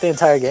the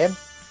entire game?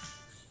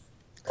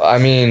 I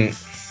mean,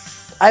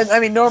 I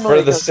mean normally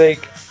for the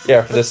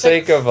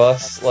sake of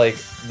us, like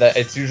that,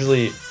 it's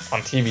usually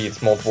on TV.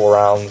 It's multiple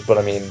rounds, but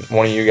I mean,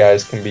 one of you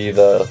guys can be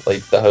the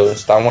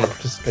host. I want to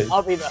participate.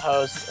 I'll be the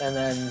host, and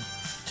then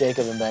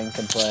Jacob and Ben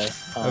can play.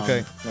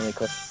 Okay. Really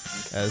quick.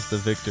 As the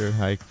victor,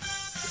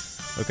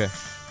 Okay.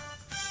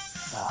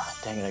 Ah,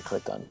 dang it! I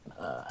clicked on.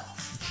 Not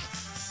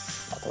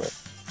the right.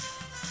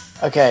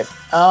 Okay.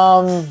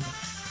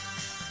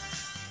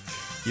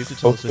 You have to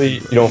tell Hopefully,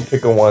 us if you don't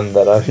pick a one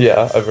that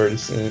I've already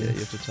seen. Yeah, you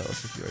have to tell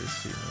us if you already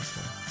seen this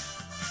one.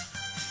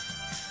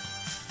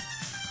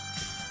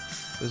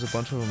 There's a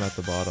bunch of them at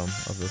the bottom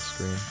of the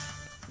screen.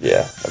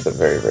 Yeah, at the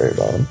very, very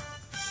bottom.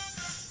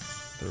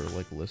 They're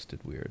like listed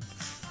weird.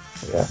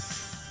 Yeah.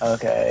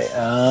 Okay.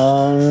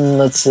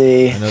 Let's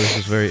see. I know this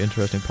is very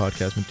interesting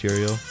podcast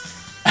material.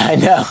 I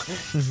know.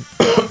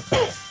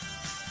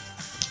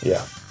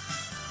 Yeah.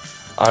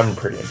 I'm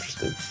pretty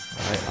interested.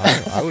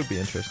 I would be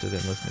interested in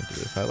listening to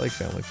this. I like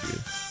Family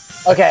Feud.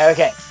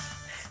 Okay.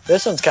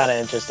 This one's kind of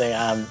interesting.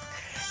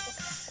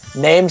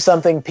 Name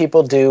something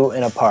people do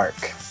in a park.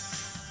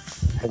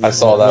 I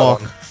saw that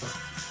Walk. one.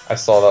 I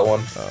saw that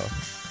one. Oh.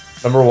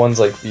 Number 1's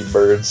like feed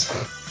birds.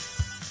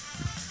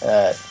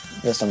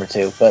 That's number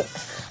 2. But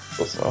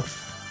Close enough.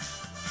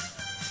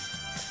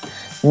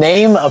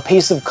 name a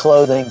piece of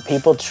clothing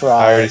people I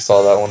try. already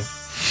saw that one.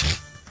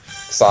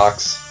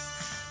 Socks.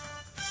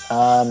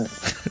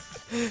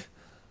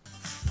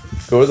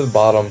 Go to the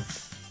bottom.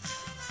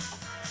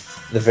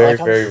 The very, Like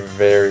how- very,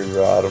 very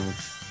bottom.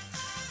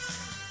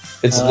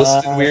 It's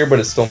listed weird, but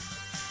it's still.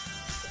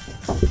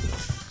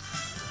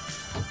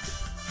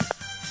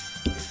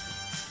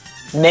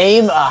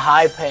 Name a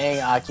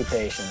high-paying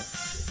occupation.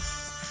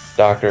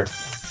 Doctor.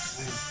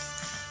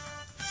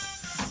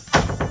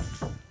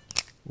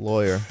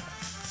 Lawyer.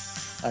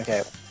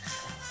 Okay.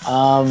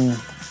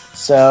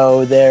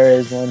 So there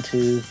is 1,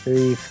 2,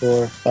 3,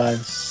 4, 5,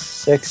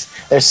 6.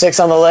 There's 6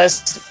 on the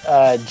list.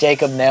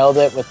 Jacob nailed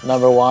it with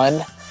number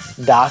 1.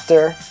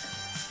 Doctor.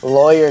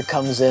 Lawyer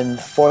comes in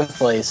 4th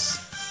place.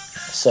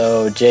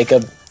 So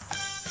Jacob,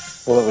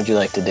 what would you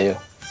like to do?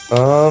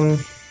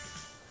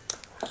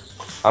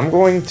 I'm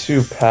going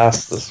to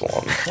pass this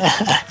one.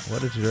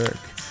 What a jerk.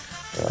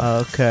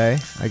 Okay,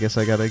 I guess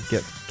I gotta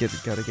get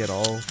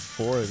all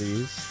 4 of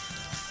these.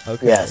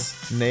 Okay.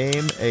 Yes.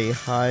 Name a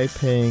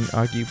high-paying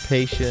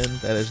occupation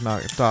that is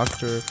not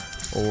doctor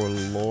or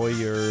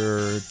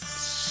lawyer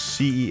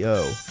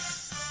CEO.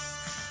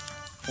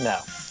 No.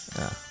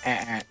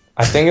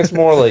 I think it's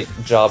more like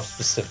job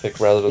specific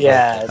rather than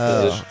Yeah,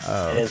 position.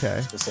 it is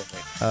Okay.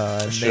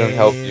 specific. Shouldn't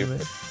help you.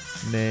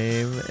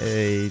 Name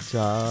a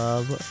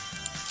job.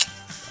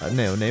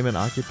 No, name an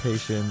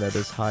occupation that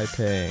is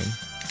high-paying.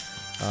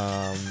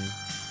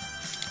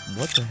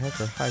 What the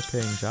heck are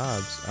high-paying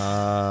jobs?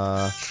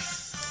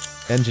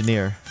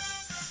 Engineer.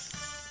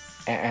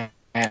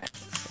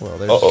 Well,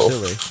 they're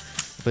silly.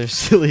 They're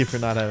silly for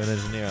not having an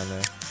engineer on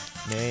there.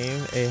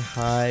 Name a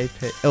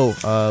high-pay.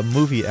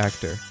 Movie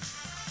actor.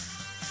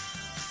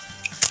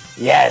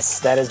 Yes,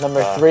 that is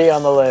number 3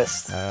 on the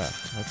list.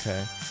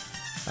 Okay.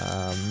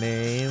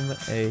 Name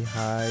a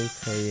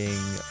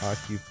high-paying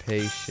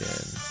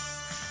occupation.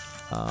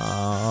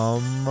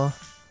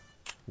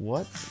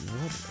 What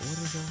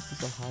else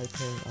is a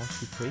high-paying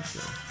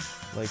occupation?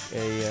 Like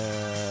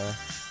a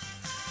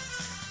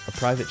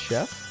private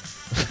chef?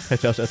 I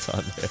doubt that's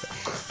on there.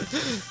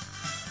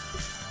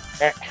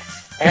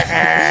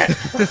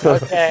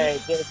 Okay,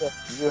 Jacob,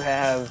 you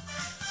have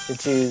to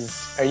choose,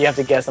 or you have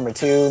to guess number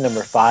 2,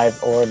 number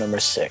 5, or number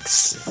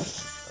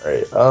 6.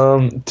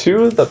 Alright,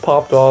 2 that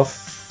popped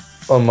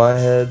off on my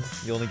head.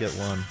 You only get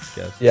one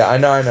guess. Yeah, I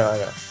know.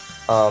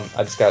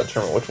 I just gotta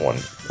determine which one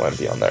would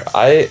be on there.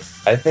 I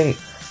think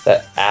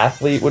that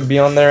athlete would be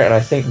on there, and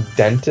I think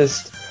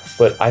dentist,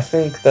 but I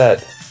think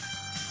that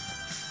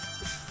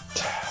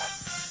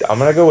I'm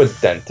gonna go with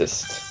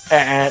dentist.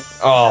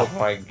 Oh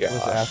my gosh.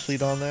 Was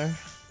athlete on there?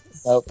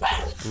 Nope.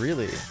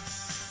 Really?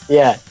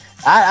 Yeah,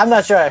 I'm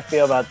not sure how I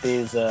feel about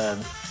these,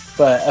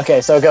 but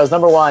okay, so it goes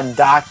number 1,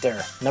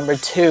 doctor. Number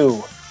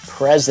 2,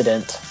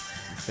 president.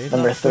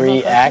 Number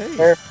 3,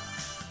 actor.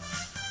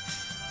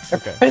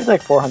 Okay. It's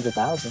like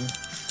 400,000.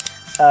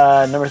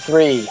 Number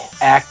 3,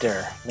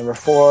 actor. Number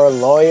 4,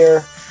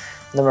 lawyer.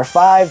 Number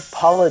 5,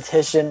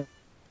 politician.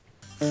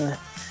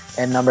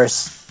 And number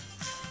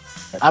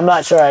I'm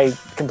not sure I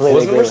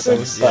completely agree with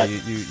them, Yeah, but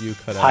you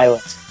cut out.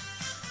 pilot.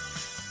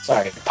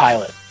 Sorry,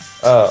 pilot.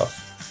 Oh.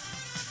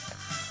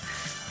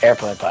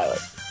 Airplane pilot.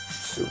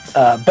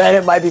 Ben,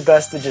 it might be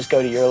best to just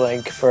go to your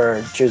link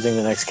for choosing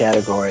the next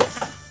category.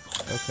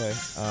 Okay.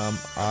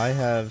 I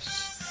have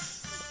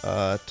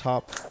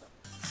top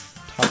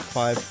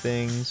 5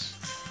 things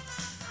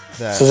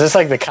that. So is this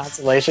like the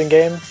consolation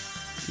game?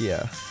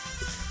 Yeah.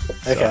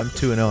 Okay. So I'm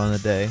 2-0 on the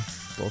day.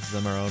 Both of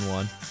them are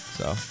 0-1.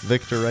 So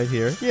Victor right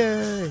here.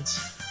 Yay!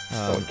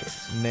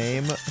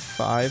 Name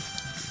 5.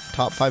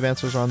 Top 5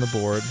 answers are on the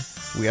board.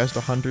 We asked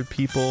 100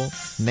 people.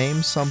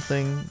 Name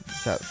something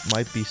that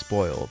might be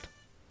spoiled.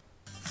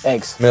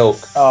 Eggs. Milk.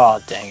 Oh,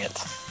 dang it.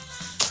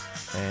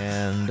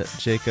 And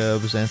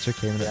Jacob's answer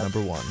came in at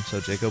number 1. So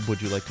Jacob,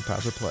 would you like to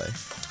pass or play?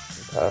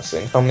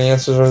 Passing. How many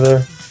answers are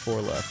there?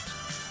 4 left.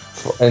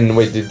 And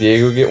wait, did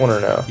Diego get one or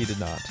no? He did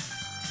not.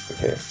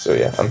 Okay, so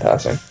yeah, I'm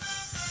passing.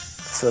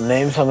 So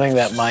name something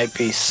that might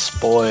be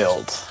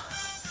spoiled.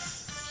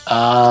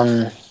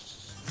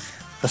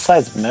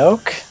 Besides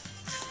milk?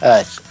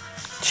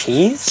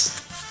 Cheese?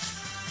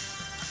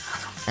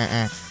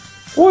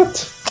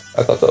 What?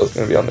 I thought that was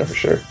gonna be on there for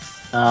sure.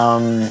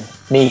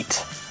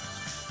 Meat.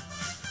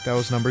 That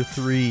was number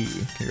 3.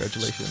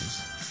 Congratulations.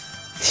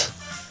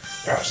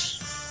 Yes.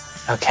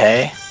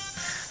 Okay.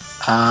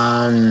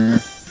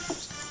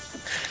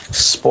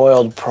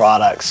 Spoiled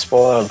products.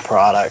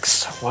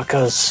 What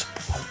goes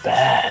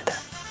bad?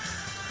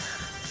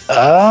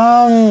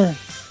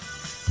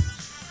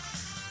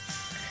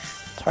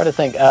 It's hard to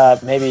think.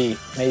 Maybe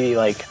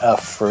like a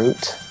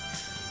fruit.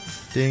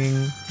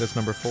 Ding. That's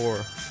number 4.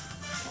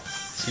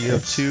 So you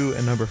have 2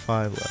 and number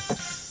 5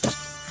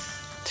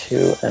 left.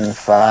 2 and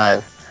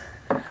 5.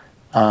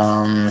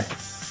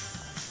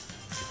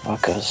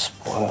 What goes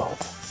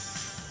spoiled?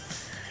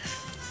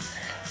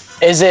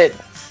 Is it?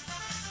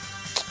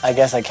 I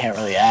guess I can't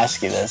really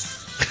ask you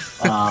this.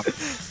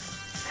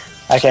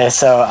 Okay,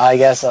 so I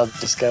guess I'll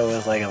just go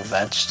with like a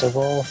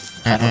vegetable.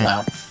 I don't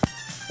know.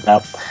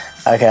 Nope.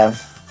 Okay.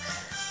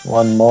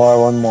 One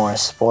more.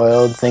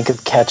 Spoiled. Think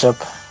of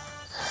ketchup.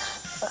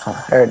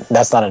 Or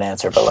that's not an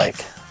answer, but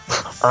like.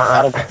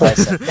 How to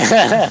place it.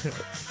 The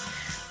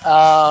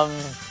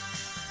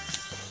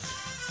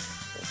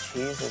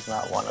cheese is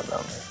not one of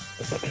them.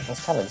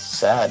 That's kind of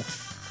sad.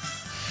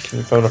 Can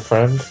you phone a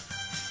friend?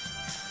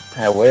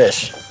 I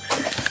wish.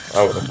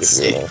 I would give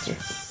you an answer.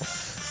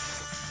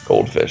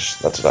 Goldfish.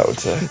 That's what I would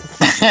say.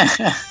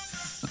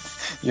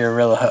 You're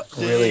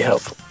really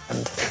helpful.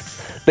 And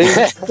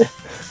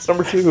It's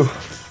number 2.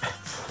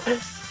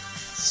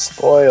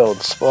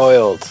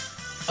 spoiled.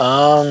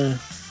 Um,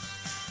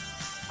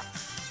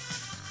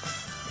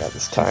 God,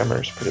 this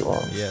timer is pretty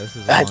long. Yeah, this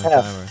is a I long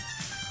know. timer.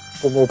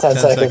 Give me 10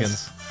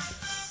 seconds.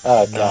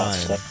 Oh,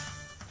 gosh. 9,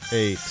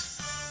 8,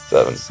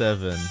 7,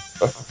 7,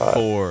 5,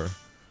 4,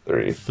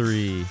 3,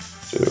 3,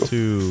 2,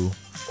 2,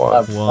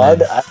 1, One.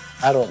 Bread?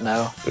 I don't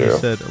know. You 0.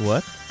 said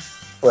what?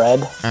 Bread?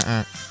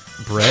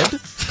 Bread?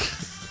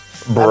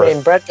 I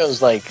mean, bread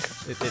goes like,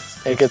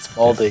 it gets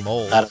moldy. It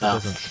molds. I don't It know.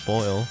 doesn't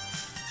spoil.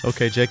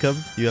 Okay, Jacob,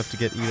 you have to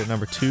get either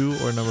number 2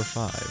 or number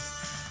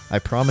 5. I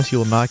promise you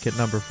will not get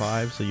number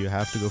 5, so you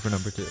have to go for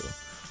number 2.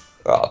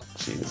 Oh,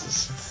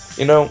 Jesus.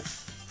 You know,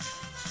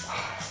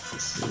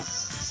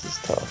 this is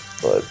tough,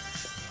 but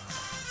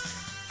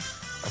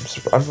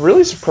I'm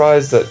really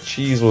surprised that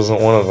cheese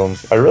wasn't one of them.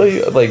 I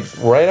really, like,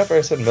 right after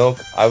I said milk,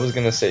 I was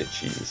gonna say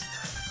cheese.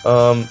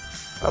 I'm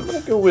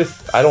gonna go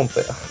with, I don't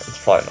think,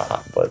 it's probably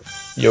not, but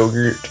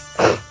yogurt.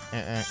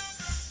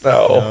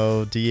 No.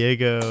 No,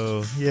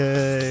 Diego.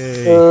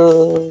 Yay.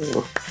 Ooh.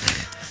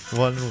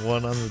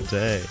 1-1 on the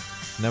day.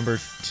 Number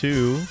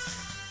 2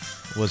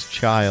 was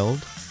child.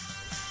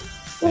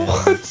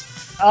 What?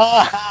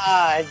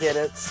 Ah, I get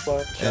it.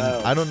 Smart And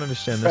child. I don't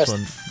understand this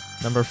one.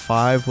 Number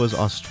 5 was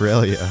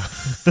Australia.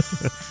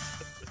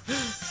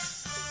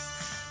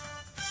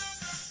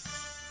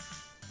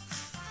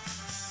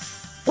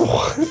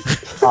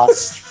 What?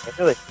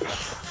 Australia.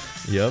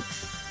 Yep.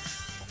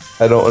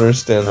 I don't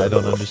understand that. I don't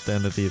at all.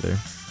 understand it either.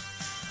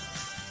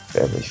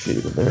 Family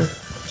Feud and their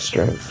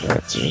strange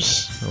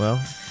answers. Well,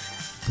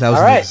 that was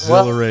All an right,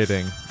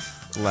 exhilarating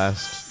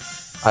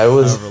last I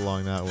was however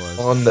long that was.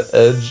 on the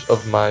edge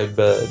of my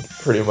bed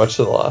pretty much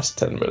the last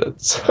 10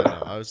 minutes. I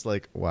know, I was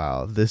like,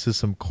 wow, this is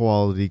some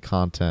quality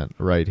content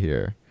right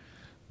here.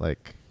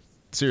 Like,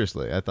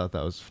 seriously, I thought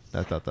that was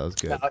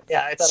good. No,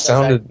 yeah, I thought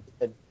Sounded-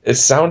 that was It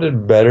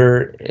sounded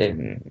better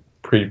in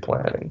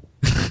pre-planning.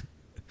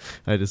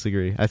 I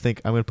disagree. I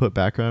think I'm gonna put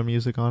background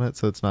music on it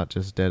so it's not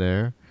just dead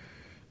air.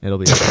 It'll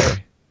be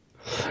okay.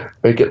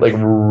 Make it like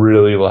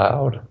really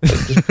loud.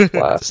 Like, just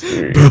blast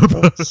through your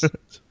earphones.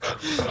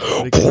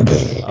 Make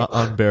it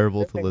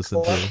unbearable to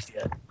listen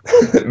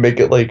to. Make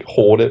it like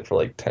hold it for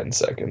like 10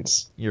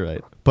 seconds. You're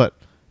right. But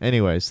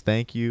anyways,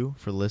 thank you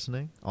for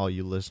listening, all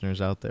you listeners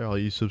out there, all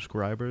you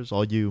subscribers,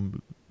 all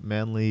you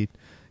manly,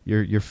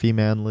 your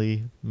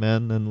fee-manly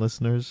men and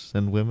listeners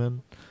and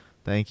women.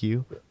 Thank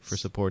you for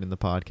supporting the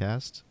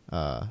podcast.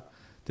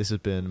 This has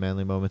been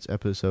Manly Moments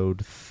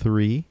episode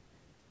 3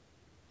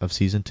 of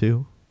season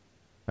 2.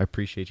 I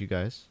appreciate you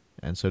guys,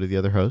 and so do the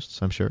other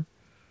hosts, I'm sure.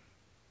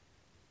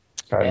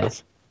 Kind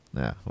of.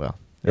 Yeah, well,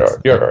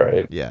 You're all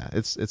right. yeah,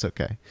 it's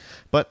okay.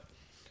 But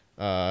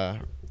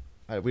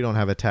we don't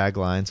have a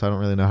tagline, so I don't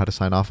really know how to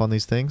sign off on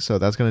these things. So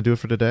that's going to do it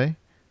for today.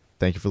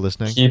 Thank you for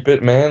listening. Keep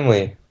it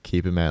manly.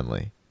 Keep it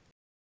manly.